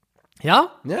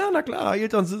 Ja? Ja, na klar,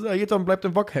 Ailton bleibt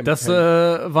im VOG hängen. Das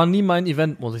war nie mein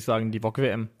Event, muss ich sagen, die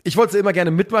VOG-WM. Ich wollte immer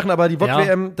gerne mitmachen, aber die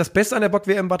VOG-WM, das Beste an der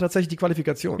VOG-WM war tatsächlich die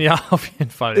Qualifikation. Ja, auf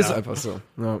jeden Fall. Ist ja. einfach so.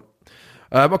 Ja.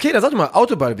 Okay, dann sag doch mal,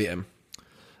 Autoball-WM.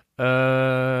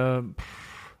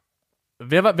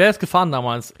 Wer ist gefahren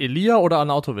damals? Elia oder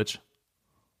Arnautovic?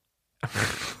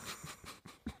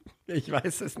 Ich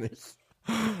weiß es nicht.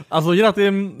 Also je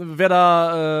nachdem, wer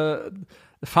da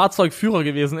Fahrzeugführer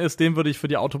gewesen ist, den würde ich für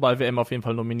die Autoball-WM auf jeden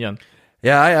Fall nominieren.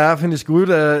 Ja, finde ich gut.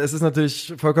 Es ist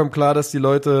natürlich vollkommen klar, dass die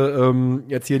Leute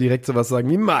jetzt hier direkt sowas sagen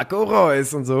wie Marco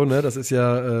Reus und so, ne? Das ist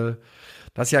ja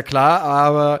klar.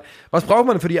 Aber was braucht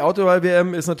man für die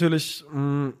Autoball-WM ist natürlich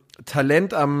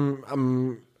Talent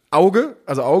am Auge,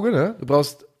 ne? Du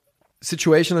brauchst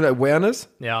Situational Awareness.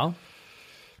 Ja.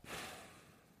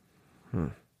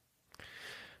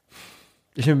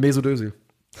 Ich nehme Mesut Özil.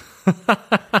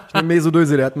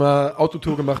 Der hat mal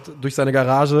Autotour gemacht durch seine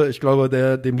Garage. Ich glaube,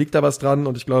 dem liegt da was dran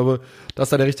und ich glaube, das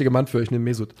ist da der richtige Mann für. Ich nehme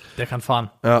Mesut. Der kann fahren.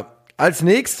 Ja. Als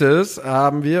nächstes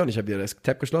haben wir, und ich habe wieder das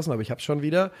Tab geschlossen, aber ich habe schon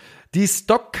wieder, die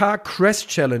Stockcar Crash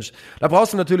Challenge. Da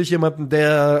brauchst du natürlich jemanden,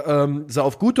 der so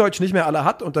auf gut Deutsch nicht mehr alle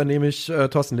hat und dann nehme ich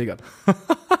Thorsten Legert.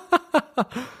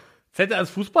 Zählt er als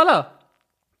Fußballer?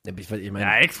 Ich meine,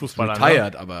 Ja, Ex-Fußballer.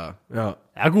 retired, aber ja.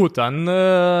 Ja gut, dann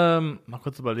mal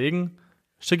kurz überlegen.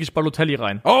 Schicke ich Balotelli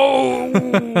rein.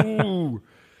 Oh!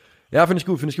 Ja, finde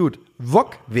ich gut.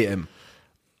 VOG-WM.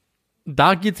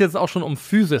 Da geht's jetzt auch schon um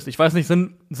Physis. Ich weiß nicht,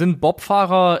 sind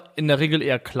Bobfahrer in der Regel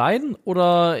eher klein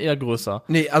oder eher größer?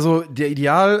 Nee, also der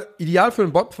Ideal für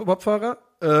einen Bobfahrer,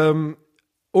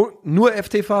 nur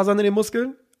FT-Fasern in den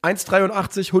Muskeln,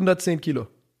 1,83, 110 Kilo.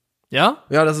 Ja?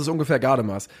 Ja, das ist ungefähr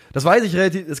Gardemaß. Das weiß ich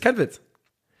relativ, das ist kein Witz.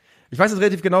 Ich weiß es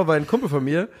relativ genau, weil ein Kumpel von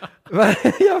mir, ja,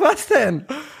 was denn?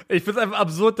 Ich find's einfach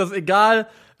absurd, dass egal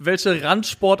welche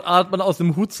Randsportart man aus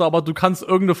dem Hut zaubert, du kannst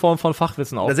irgendeine Form von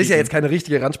Fachwissen aufbieten. Das ist ja jetzt keine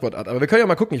richtige Randsportart, aber wir können ja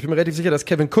mal gucken. Ich bin mir relativ sicher, dass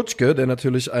Kevin Kutschke, der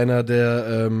natürlich einer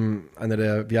der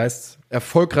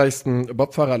erfolgreichsten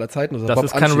Bobfahrer aller Zeiten ist. Das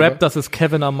ist kein Rap, das ist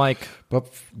Kevin am Mike.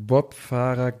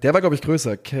 Bobfahrer, der war, glaube ich,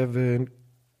 größer. Kevin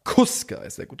Kuska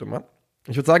ist der gute Mann.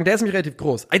 Ich würde sagen, der ist nämlich relativ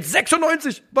groß.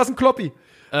 1,96, was ein Kloppi.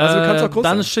 Also du kannst auch groß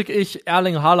Dann sein. schicke ich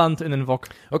Erling Haaland in den VOG.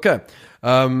 Okay. Ich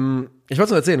wollte es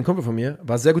nur erzählen, ein Kumpel von mir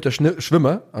war sehr guter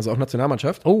Schwimmer, also auch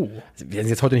Nationalmannschaft. Oh. Wir sind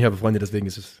jetzt heute nicht mehr befreundet, deswegen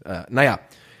ist es,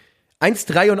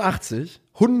 1,83,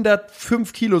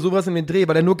 105 Kilo, sowas in den Dreh,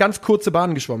 weil er nur ganz kurze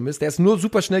Bahnen geschwommen ist. Der ist nur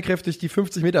super schnellkräftig die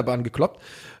 50-Meter-Bahn gekloppt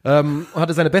und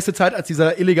hatte seine beste Zeit, als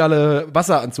dieser illegale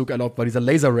Wasseranzug erlaubt war, dieser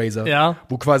Laser Razor, Ja.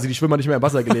 wo quasi die Schwimmer nicht mehr im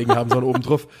Wasser gelegen haben, sondern oben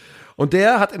drauf. Und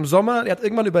der hat im Sommer, der hat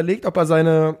irgendwann überlegt, ob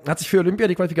er hat sich für Olympia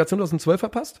die Qualifikation 2012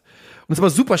 verpasst und ist aber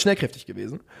super schnellkräftig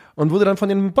gewesen und wurde dann von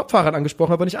den Bobfahrern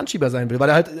angesprochen, ob er nicht Anschieber sein will, weil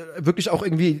er halt wirklich auch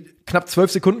irgendwie knapp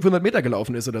 12 Sekunden für 100 Meter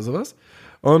gelaufen ist oder sowas.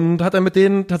 Und hat dann mit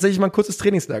denen tatsächlich mal ein kurzes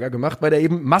Trainingslager gemacht, weil er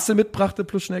eben Masse mitbrachte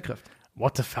plus Schnellkraft.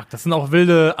 What the fuck? Das sind auch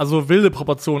wilde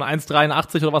Proportionen.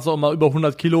 1,83 oder was auch immer, über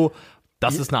 100 Kilo.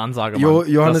 Das ist eine Ansage, Mann.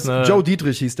 Johannes, Joe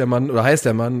Dietrich hieß der Mann, oder heißt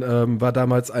der Mann, war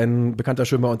damals ein bekannter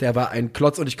Schwimmer und der war ein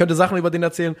Klotz. Und ich könnte Sachen über den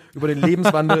erzählen, über den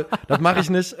Lebenswandel. Das mache ich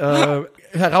nicht.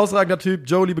 Herausragender Typ.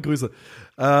 Joe, liebe Grüße.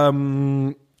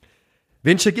 Wen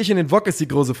schicke ich in den Wok, ist die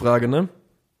große Frage, ne?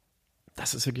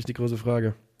 Das ist wirklich die große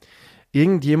Frage.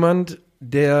 Irgendjemand,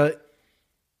 der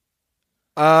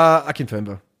Akin-Fan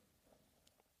war.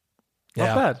 Not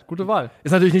bad, gute Wahl.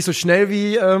 Ist natürlich nicht so schnell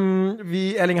wie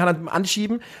Erling Haaland im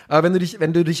Anschieben, aber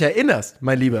wenn du dich erinnerst,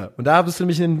 mein Lieber, und da bist du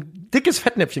nämlich in ein dickes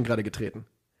Fettnäpfchen gerade getreten.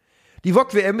 Die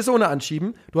VOG-WM ist ohne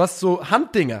Anschieben. Du hast so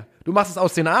Handdinger. Du machst es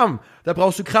aus den Armen. Da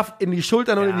brauchst du Kraft in die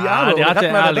Schultern und in die Arme. Der und hat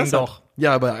der Erling doch.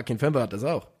 Ja, aber Akinfenwa hat das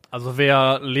auch. Also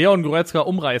wer Leon Goretzka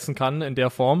umreißen kann in der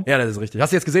Form. Ja, das ist richtig.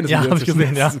 Hast du jetzt gesehen, das Ja, Video? hab ich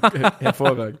gesehen, ja.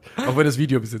 Hervorragend. Auch wenn das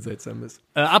Video ein bisschen seltsam ist.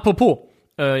 Apropos,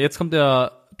 jetzt kommt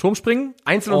der Turmspringen.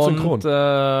 Einzel und Synchron.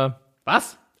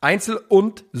 Was? Einzel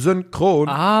und Synchron.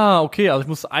 Okay, also ich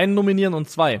muss einen nominieren und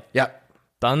zwei. Ja.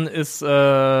 Dann ist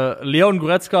Leon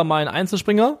Goretzka mein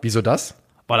Einzelspringer, Wieso das?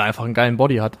 weil er einfach einen geilen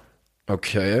Body hat.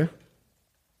 Okay.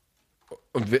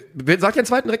 Und wer sagt den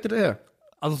zweiten direkt hinterher?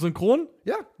 Also synchron,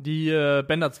 Ja. die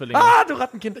Bender-Zwillinge. Du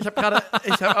Rattenkind. Ich habe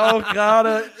auch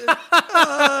gerade.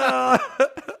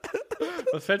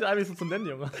 Was fällt dir eigentlich so zum Nennen,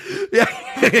 Junge? Ja,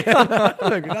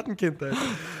 Rattenkind.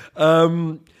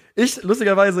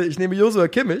 Lustigerweise, ich nehme Joshua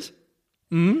Kimmich.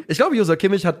 Ich glaube, Joshua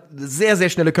Kimmich hat sehr,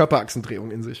 sehr schnelle Körperachsendrehung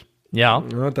in sich. Ja.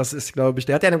 Ja, das ist, glaube ich,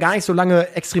 der hat ja gar nicht so lange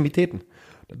Extremitäten.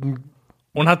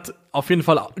 Und hat auf jeden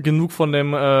Fall genug von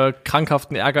dem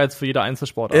krankhaften Ehrgeiz für jede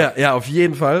Einzelsportart. Ja, auf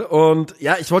jeden Fall. Und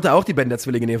ja, ich wollte auch die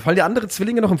Bender-Zwillinge nehmen. Fallen dir andere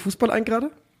Zwillinge noch im Fußball ein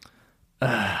gerade?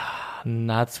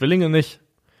 Na, Zwillinge nicht.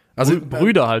 Also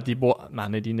Brüder halt, die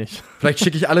die nicht. vielleicht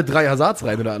schicke ich alle 3 Hazards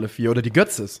rein oder alle 4 oder die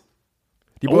Götzes.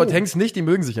 Die Boatengs nicht, die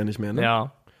mögen sich ja nicht mehr, ne?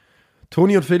 Ja.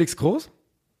 Toni und Felix Groß?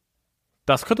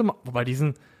 Das könnte man, wobei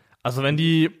also wenn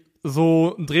die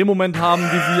so einen Drehmoment haben,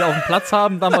 wie sie auf dem Platz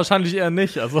haben, dann wahrscheinlich eher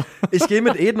nicht. Also Ich gehe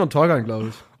mit Eden und Torgan, glaube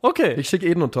ich. okay, Ich schicke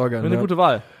Eden und Torgan. eine gute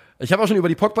Wahl. Ich habe auch schon über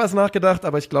die Pogbas nachgedacht,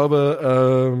 aber ich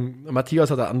glaube,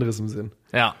 Matthias hat da anderes im Sinn.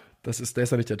 Ja. Der ist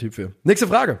ja nicht der Typ für. Nächste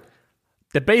Frage.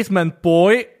 Der Basement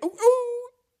Boy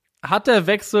hat der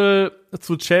Wechsel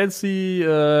zu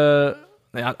Chelsea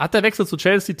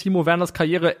Timo Werners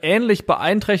Karriere ähnlich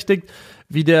beeinträchtigt,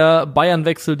 wie der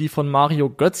Bayern-Wechsel die von Mario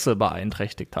Götze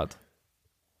beeinträchtigt hat?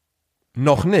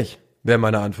 Noch nicht, wäre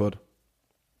meine Antwort.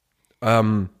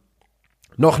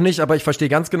 Noch nicht, aber ich verstehe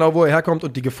ganz genau, wo er herkommt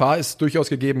und die Gefahr ist durchaus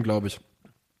gegeben, glaube ich.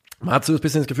 Man hat so ein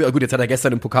bisschen das Gefühl, gut, jetzt hat er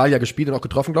gestern im Pokal ja gespielt und auch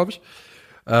getroffen, glaube ich.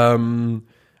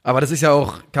 Aber das ist ja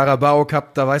auch Carabao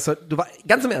Cup, da weißt du,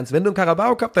 ganz im Ernst, wenn du im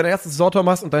Carabao Cup dein erstes Saisontor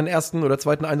machst und deinen ersten oder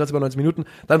zweiten Einsatz über 90 Minuten,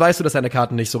 dann weißt du, dass deine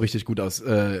Karten nicht so richtig gut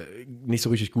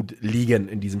liegen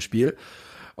in diesem Spiel.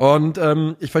 Und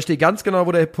ich verstehe ganz genau,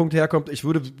 wo der Punkt herkommt. Ich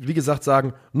würde, wie gesagt,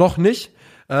 sagen, noch nicht.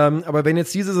 Aber wenn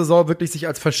jetzt diese Saison wirklich sich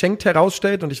als verschenkt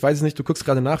herausstellt, und ich weiß es nicht, du guckst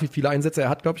gerade nach, wie viele Einsätze er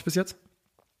hat, glaube ich, bis jetzt.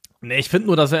 Nee, ich finde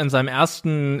nur, dass er in seinem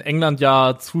ersten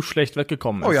England-Jahr zu schlecht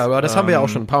weggekommen ist. Oh ja, aber das haben wir ja auch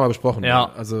schon ein paar Mal besprochen.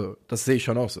 Ja. Also, das sehe ich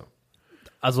schon auch so.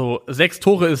 Also 6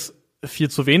 Tore ist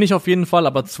viel zu wenig auf jeden Fall,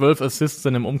 aber 12 Assists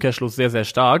sind im Umkehrschluss sehr, sehr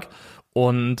stark.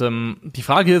 Und die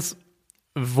Frage ist,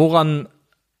 woran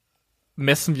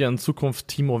messen wir in Zukunft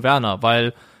Timo Werner?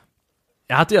 Weil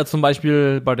er hatte ja zum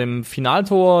Beispiel bei dem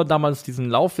Finaltor damals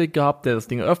diesen Laufweg gehabt, der das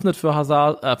Ding öffnet für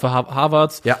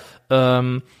Havertz. Ja.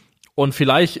 Und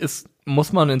vielleicht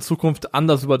muss man in Zukunft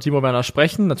anders über Timo Werner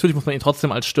sprechen. Natürlich muss man ihn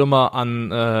trotzdem als Stürmer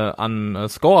an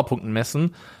Scorerpunkten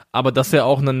messen, aber dass er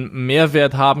auch einen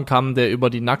Mehrwert haben kann, der über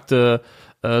die nackte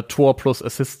Tor- plus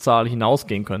Assistzahl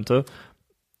hinausgehen könnte.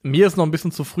 Mir ist noch ein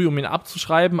bisschen zu früh, um ihn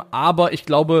abzuschreiben, aber ich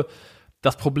glaube,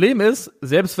 das Problem ist,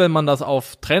 selbst wenn man das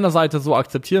auf Trainerseite so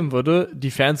akzeptieren würde, die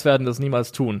Fans werden das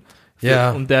niemals tun. Ja.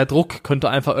 Und der Druck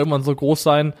könnte einfach irgendwann so groß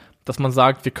sein, dass man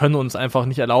sagt, wir können uns einfach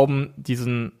nicht erlauben,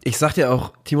 Ich sag dir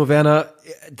auch, Timo Werner,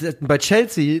 bei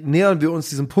Chelsea nähern wir uns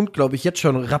diesem Punkt, glaube ich, jetzt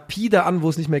schon rapide an, wo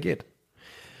es nicht mehr geht.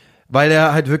 Weil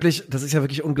er halt wirklich, das ist ja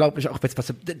wirklich unglaublich, auch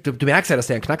du merkst ja, dass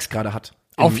der einen Knacks gerade hat.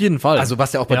 Auf jeden Fall. Also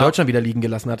was der auch bei Ja. Deutschland wieder liegen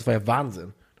gelassen hat, das war ja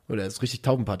Wahnsinn. Oder ist richtig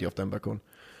Taubenparty auf deinem Balkon.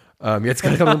 Jetzt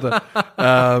kann ich runter.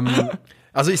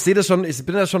 Also ich sehe das schon, ich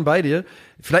bin da schon bei dir.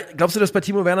 Vielleicht glaubst du, dass bei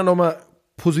Timo Werner nochmal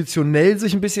positionell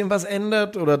sich ein bisschen was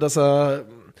ändert? Oder dass er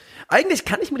eigentlich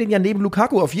kann ich mir den ja neben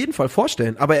Lukaku auf jeden Fall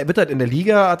vorstellen. Aber er wird halt in der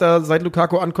Liga, hat er seit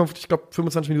Lukaku Ankunft, ich glaube,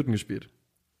 25 Minuten gespielt.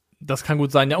 Das kann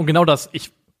gut sein, ja. Und genau das.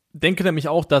 Ich denke nämlich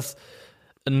auch, dass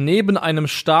neben einem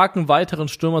starken weiteren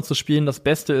Stürmer zu spielen das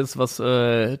Beste ist, was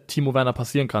Timo Werner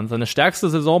passieren kann. Seine stärkste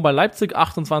Saison bei Leipzig,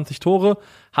 28 Tore,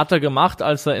 hat er gemacht,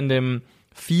 als er in dem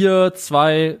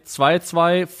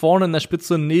 4-2-2-2 vorne in der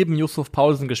Spitze neben Yusuf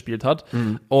Paulsen gespielt hat.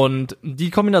 Und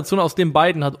die Kombination aus den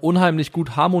beiden hat unheimlich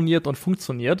gut harmoniert und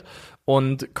funktioniert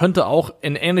und könnte auch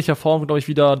in ähnlicher Form, glaube ich,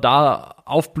 wieder da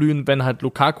aufblühen, wenn halt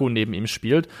Lukaku neben ihm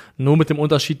spielt. Nur mit dem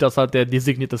Unterschied, dass halt der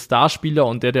designierte Starspieler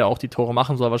und der auch die Tore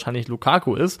machen soll, wahrscheinlich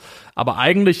Lukaku ist. Aber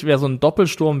eigentlich wäre so ein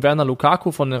Doppelsturm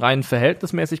Werner-Lukaku von den reinen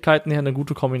Verhältnismäßigkeiten her eine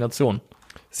gute Kombination.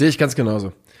 Sehe ich ganz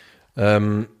genauso.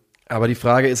 Aber die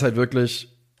Frage ist halt wirklich,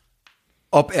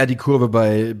 ob er die Kurve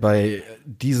bei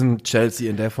diesem Chelsea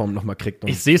in der Form nochmal kriegt.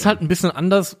 Ich sehe es halt ein bisschen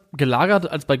anders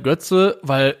gelagert als bei Götze,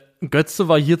 weil Götze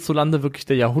war hierzulande wirklich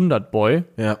der Jahrhundertboy.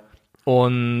 Ja.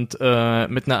 Und mit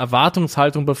einer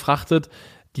Erwartungshaltung befrachtet,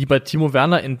 die bei Timo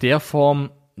Werner in der Form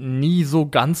nie so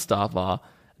ganz da war.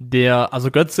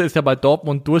 Also Götze ist ja bei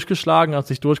Dortmund durchgeschlagen, hat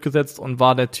sich durchgesetzt und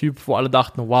war der Typ, wo alle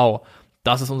dachten, wow,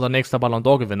 das ist unser nächster Ballon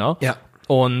d'Or-Gewinner. Ja.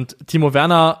 Und Timo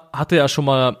Werner hatte ja schon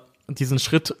mal diesen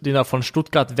Schritt, den er von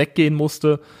Stuttgart weggehen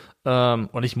musste,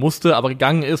 und nicht musste, aber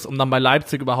gegangen ist, um dann bei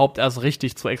Leipzig überhaupt erst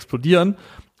richtig zu explodieren.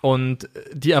 Und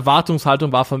die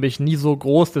Erwartungshaltung war für mich nie so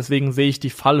groß, deswegen sehe ich die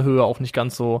Fallhöhe auch nicht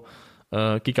ganz so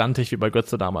gigantisch wie bei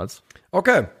Götze damals.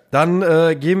 Okay, dann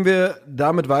gehen wir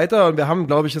damit weiter und wir haben,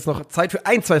 glaube ich, jetzt noch Zeit für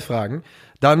 2 Fragen.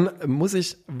 Dann muss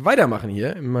ich weitermachen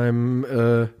hier in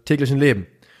meinem täglichen Leben.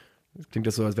 Klingt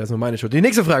das so, als wäre es nur meine Schuld. Die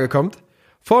nächste Frage kommt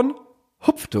von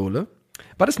Hupfdohle.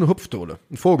 Was ist eine Hupfdohle?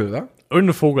 Ein Vogel, wa?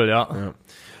 Irgendein Vogel, ja.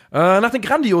 Nach den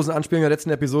grandiosen Anspielungen der letzten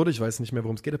Episode, ich weiß nicht mehr,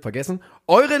 worum es geht, hab vergessen,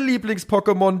 eure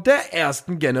Lieblings-Pokémon der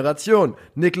ersten Generation.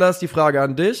 Niklas, die Frage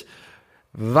an dich.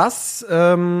 Was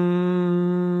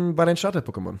war dein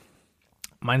Starter-Pokémon?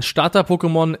 Mein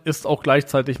Starter-Pokémon ist auch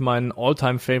gleichzeitig mein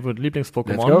All-Time-Favorite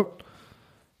Lieblings-Pokémon. Let's go.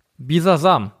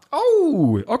 Bisasam.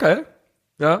 Oh, okay.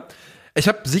 Ja. Ich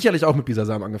habe sicherlich auch mit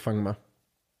Bisasam angefangen mal.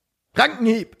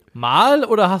 Rankenhieb! Mal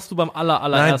oder hast du beim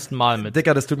allerersten Mal mit?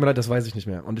 Dicker, das tut mir leid, das weiß ich nicht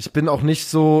mehr. Und ich bin auch nicht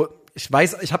so, ich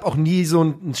habe auch nie so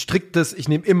ein striktes, ich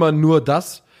nehme immer nur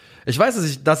das. Ich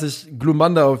weiß, dass ich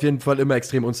Glumanda auf jeden Fall immer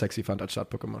extrem unsexy fand als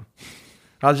Start-Pokémon.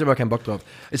 Hatte ich immer keinen Bock drauf.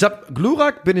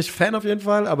 Glurak bin ich Fan auf jeden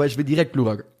Fall, aber ich will direkt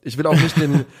Glurak. Ich will auch nicht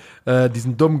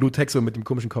diesen dummen Glutexo mit dem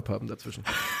komischen Kopf haben dazwischen.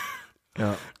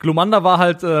 Ja. Glumanda war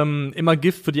halt immer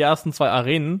Gift für die ersten 2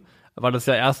 Arenen, weil das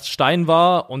ja erst Stein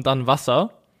war und dann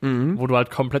Wasser. Wo du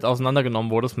halt komplett auseinandergenommen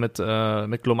wurdest mit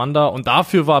Glumanda. Und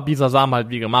dafür war Bisasam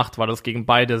halt wie gemacht, weil das gegen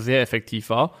beide sehr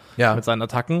effektiv war mit seinen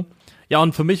Attacken. Ja,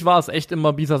 und für mich war es echt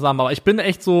immer Bisasam. Aber ich bin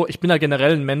ja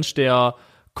generell ein Mensch, der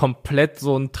komplett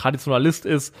so ein Traditionalist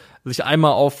ist, sich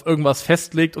einmal auf irgendwas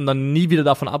festlegt und dann nie wieder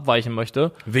davon abweichen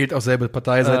möchte. Wählt auch selbe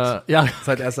Partei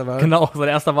seit erster Wahl. Genau, seit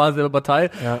erster Wahl selbe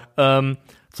Partei. Ja.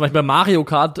 Zum Beispiel bei Mario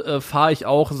Kart fahre ich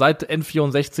auch seit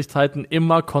N64-Zeiten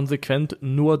immer konsequent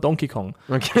nur Donkey Kong.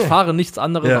 Okay. Ich fahre nichts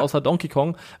anderes außer Donkey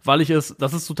Kong, weil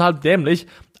das ist total dämlich,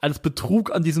 als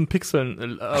Betrug an diesen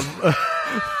Pixeln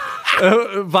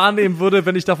wahrnehmen würde,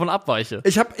 wenn ich davon abweiche.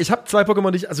 Ich hab 2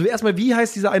 Pokémon, also erstmal, wie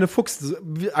heißt dieser eine Fuchs?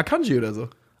 Akanji oder so?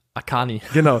 Akani.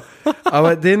 Genau.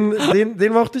 Aber den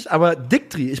mochte ich, aber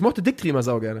Dictri, ich mochte Dictri immer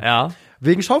saugerne. Ja.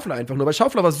 Wegen Schaufler einfach nur, weil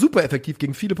Schaufler war super effektiv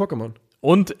gegen viele Pokémon.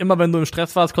 Und immer wenn du im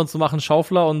Stress warst, konntest du machen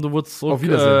Schaufler und du wurdest zurück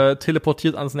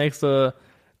teleportiert ans nächste.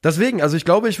 Deswegen, also ich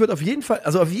glaube, ich würde auf jeden Fall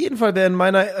wäre in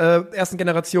meiner ersten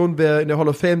Generation in der Hall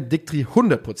of Fame Dictri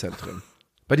 100% drin.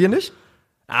 Bei dir nicht?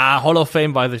 Hall of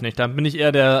Fame weiß ich nicht. Dann bin ich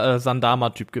eher der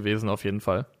Sandama-Typ gewesen, auf jeden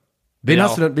Fall. Wen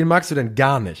magst du denn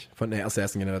gar nicht von der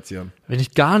ersten Generation? Wen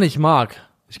ich gar nicht mag.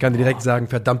 Ich kann dir direkt sagen,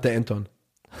 verdammter Enton.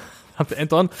 Verdammter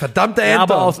Enton. Ja,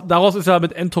 aber daraus ist ja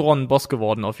mit Entoron ein Boss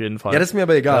geworden, auf jeden Fall. Ja, das ist mir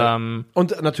aber egal.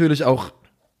 Und natürlich auch,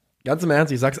 ganz im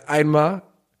Ernst, ich sag's einmal,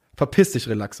 verpiss dich,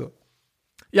 Relaxo.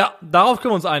 Ja, darauf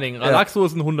können wir uns einigen. Relaxo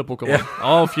ist ein Hunde-Pokémon. Ja.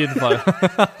 Auf jeden Fall.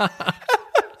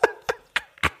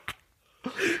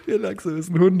 Relaxo ist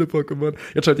ein Hunde-Pokémon.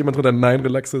 Jetzt schaut jemand drunter, nein,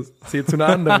 Relaxo zählt zu einer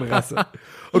anderen Rasse.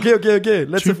 Okay.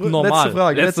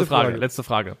 Letzte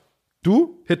Frage.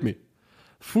 Du, hit me.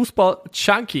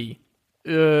 Fußball-Chunky.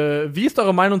 Wie ist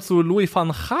eure Meinung zu Louis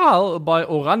van Gaal bei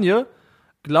Oranje?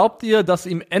 Glaubt ihr, dass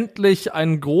ihm endlich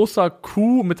ein großer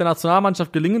Coup mit der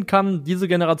Nationalmannschaft gelingen kann? Diese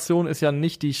Generation ist ja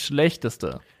nicht die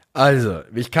schlechteste. Also,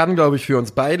 ich kann, glaube ich, für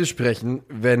uns beide sprechen,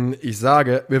 wenn ich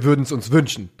sage, wir würden es uns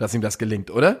wünschen, dass ihm das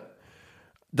gelingt, oder?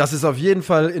 Das ist auf jeden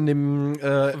Fall in dem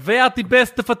Wer hat die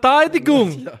beste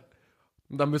Verteidigung? Ja.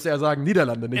 Und dann müsste er sagen,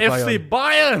 Niederlande, nicht FC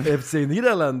Bayern. FC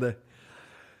Niederlande.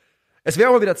 Es wäre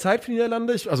auch mal wieder Zeit für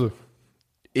Niederlande.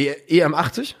 EM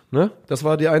 80, ne? Das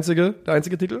war der einzige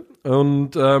Titel.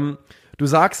 Und du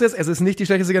sagst es ist nicht die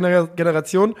schlechteste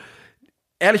Generation.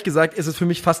 Ehrlich gesagt ist es für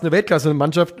mich fast eine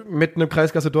Weltklasse-Mannschaft mit einem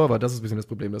Kreisklasse-Torwart. Das ist ein bisschen das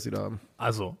Problem, das sie da haben.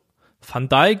 Also, Van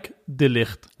Dijk, De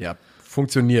Ligt. Ja,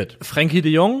 funktioniert. Frankie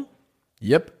de Jong.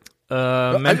 Yep.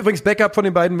 Übrigens Backup von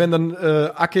den beiden wären dann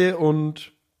Ake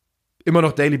und immer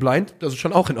noch Daily Blind. Das ist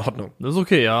schon auch in Ordnung. Das ist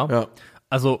okay, ja. Ja.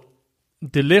 Also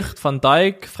De Ligt, Van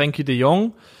Dijk, Frankie de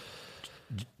Jong,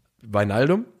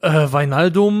 Wijnaldum.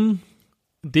 Wijnaldum,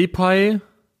 Depay,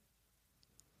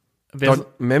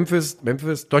 Memphis,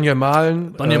 Donny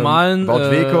Malen, Wout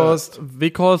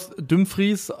Weghorst,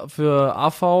 Dumfries für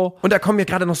AV. Und da kommen mir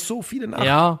gerade noch so viele nach.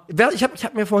 Ja. Ich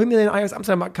hab mir vorhin den Ajax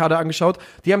Amsterdam-Kader angeschaut.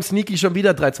 Die haben sneaky schon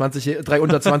wieder drei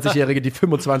unter 20-Jährige, die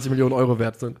 25 Millionen Euro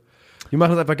wert sind. Die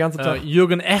machen das einfach den ganzen Tag.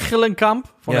 Jürgen Echelenkamp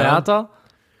von der Hertha.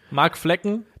 Marc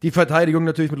Flecken. Die Verteidigung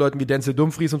natürlich mit Leuten wie Denzel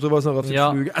Dumfries und sowas noch auf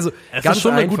den Flügel. Also es ganz ist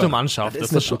schon eine einfach. gute Mannschaft.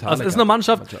 Es ist eine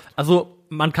Mannschaft. Also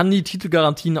man kann die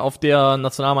Titelgarantien auf der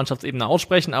Nationalmannschaftsebene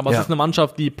aussprechen, aber es ist eine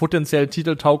Mannschaft, die potenziell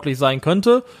titeltauglich sein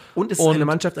könnte. Und es ist eine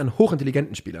Mannschaft an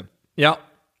hochintelligenten Spielern. Ja.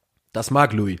 Das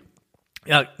mag Louis.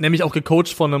 Ja, nämlich auch gecoacht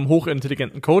von einem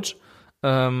hochintelligenten Coach.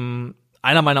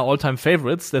 Einer meiner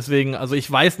All-Time-Favorites. Deswegen, also ich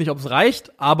weiß nicht, ob es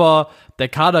reicht, aber der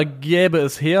Kader gäbe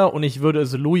es her und ich würde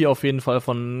es Louis auf jeden Fall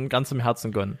von ganzem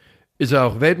Herzen gönnen. Ich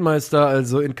auch. Weltmeister,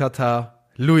 also in Katar.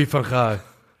 Louis van Gaal.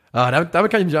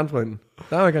 Damit kann ich mich anfreunden.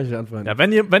 Ja,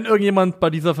 wenn irgendjemand bei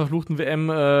dieser verfluchten WM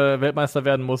Weltmeister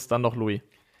werden muss, dann doch Louis.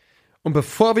 Und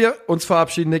bevor wir uns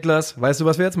verabschieden, Niklas, weißt du,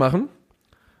 was wir jetzt machen?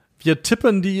 Wir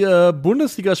tippen die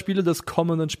Bundesligaspiele des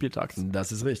kommenden Spieltags.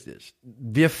 Das ist richtig.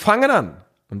 Wir fangen an.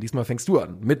 Und diesmal fängst du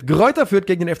an. Mit Greuther Fürth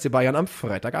gegen den FC Bayern am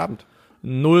Freitagabend.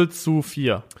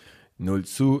 0:4.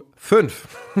 0:5.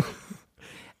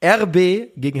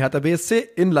 RB gegen Hertha BSC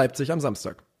in Leipzig am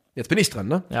Samstag. Jetzt bin ich dran,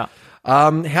 ne? Ja.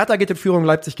 Hertha geht in Führung,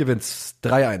 Leipzig gewinnt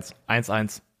 3:1.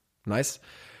 1:1. Nice.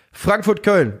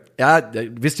 Frankfurt-Köln. Ja,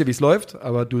 wisst ihr, wie es läuft,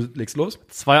 aber du legst los.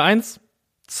 2:1.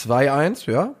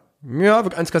 2:1, ja. Ja,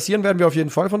 1 kassieren werden wir auf jeden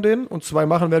Fall von denen und 2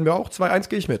 machen werden wir auch. 2:1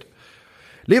 gehe ich mit.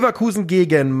 Leverkusen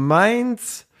gegen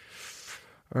Mainz.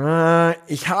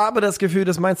 Ich habe das Gefühl,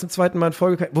 dass Mainz zum zweiten Mal in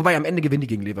Folge... Wobei, am Ende gewinnen die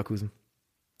gegen Leverkusen.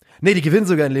 Nee, die gewinnen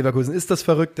sogar in Leverkusen. Ist das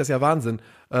verrückt? Das ist ja Wahnsinn.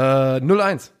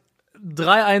 0:1.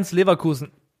 3:1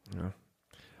 Leverkusen. Ja.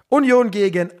 Union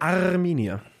gegen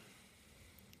Arminia.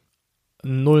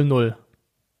 0:0.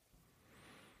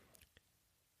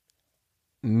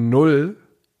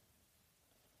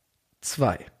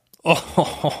 0:2.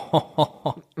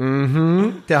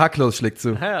 Der Hacklos schlägt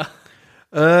zu. Ja.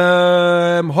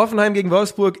 Hoffenheim gegen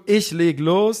Wolfsburg. Ich leg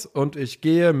los und ich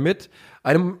gehe mit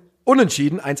einem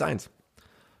Unentschieden 1:1.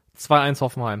 2:1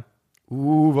 Hoffenheim.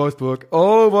 Wolfsburg.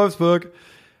 Oh, Wolfsburg.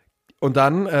 Und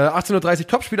dann 18:30 Uhr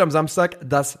Topspiel am Samstag,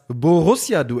 das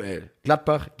Borussia-Duell.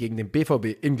 Gladbach gegen den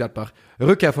BVB in Gladbach.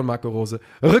 Rückkehr von Marco Rose,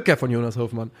 Rückkehr von Jonas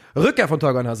Hofmann, Rückkehr von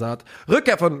Thorgan Hazard,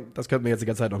 Rückkehr von, das könnten wir jetzt die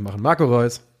ganze Zeit noch machen, Marco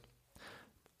Reus.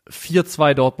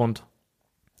 4:2 Dortmund.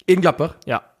 In Gladbach?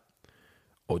 Ja.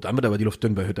 Oh, dann wird aber die Luft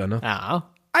dünn bei Hütter, ne? Ja.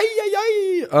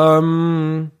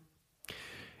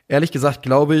 Ehrlich gesagt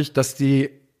glaube ich, dass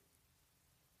die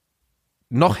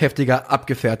noch heftiger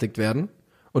abgefertigt werden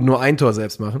und nur ein Tor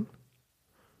selbst machen.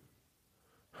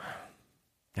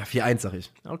 Ja, 4:1 sag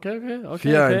ich. Okay.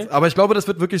 4:1. Aber ich glaube, das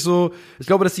wird wirklich so, ich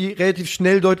glaube, dass die relativ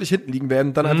schnell deutlich hinten liegen werden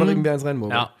und dann einfach irgendwie eins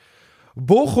reinmogeln. Ja.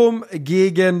 Bochum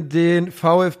gegen den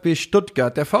VfB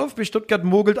Stuttgart. Der VfB Stuttgart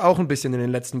mogelt auch ein bisschen in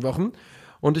den letzten Wochen.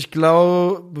 Und ich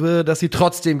glaube, dass sie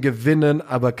trotzdem gewinnen,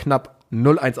 aber knapp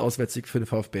 0:1 Auswärtssieg für den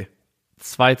VfB.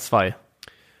 2:2.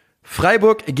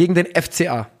 Freiburg gegen den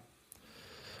FCA.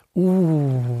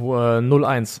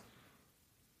 0:1.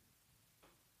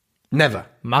 Never.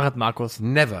 Machet Markus.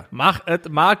 Never. Machet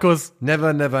Markus.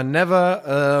 Never.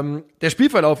 Der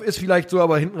Spielverlauf ist vielleicht so,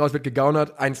 aber hinten raus wird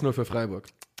gegaunert. 1:0 für Freiburg.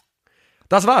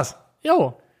 Das war's.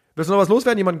 Jo. Willst du noch was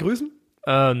loswerden? Jemanden grüßen?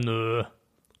 Nö.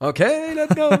 Okay,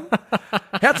 let's go.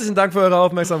 Herzlichen Dank für eure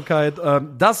Aufmerksamkeit.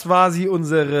 Das war sie,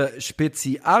 unsere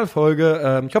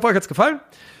Spezialfolge. Ich hoffe, euch hat's gefallen.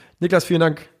 Niklas, vielen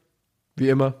Dank, wie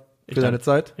immer, für deine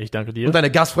Zeit. Ich danke dir. Und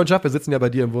deine Gastfreundschaft. Wir sitzen ja bei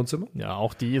dir im Wohnzimmer. Ja,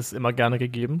 auch die ist immer gerne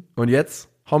gegeben. Und jetzt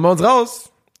hauen wir uns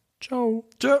raus. Ciao.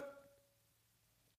 Tschö.